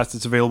Podcast,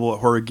 it's available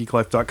at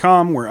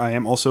horrorgeeklife.com, where I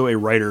am also a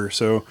writer.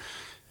 So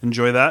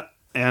enjoy that.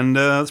 And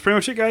that's pretty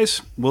much it,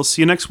 guys. We'll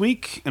see you next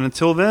week. And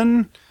until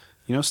then,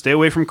 stay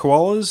away from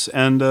koalas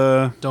and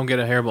Don't get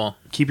a hairball.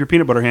 keep your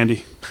peanut butter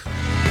handy.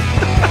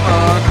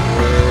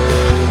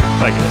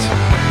 Bye,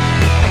 guys.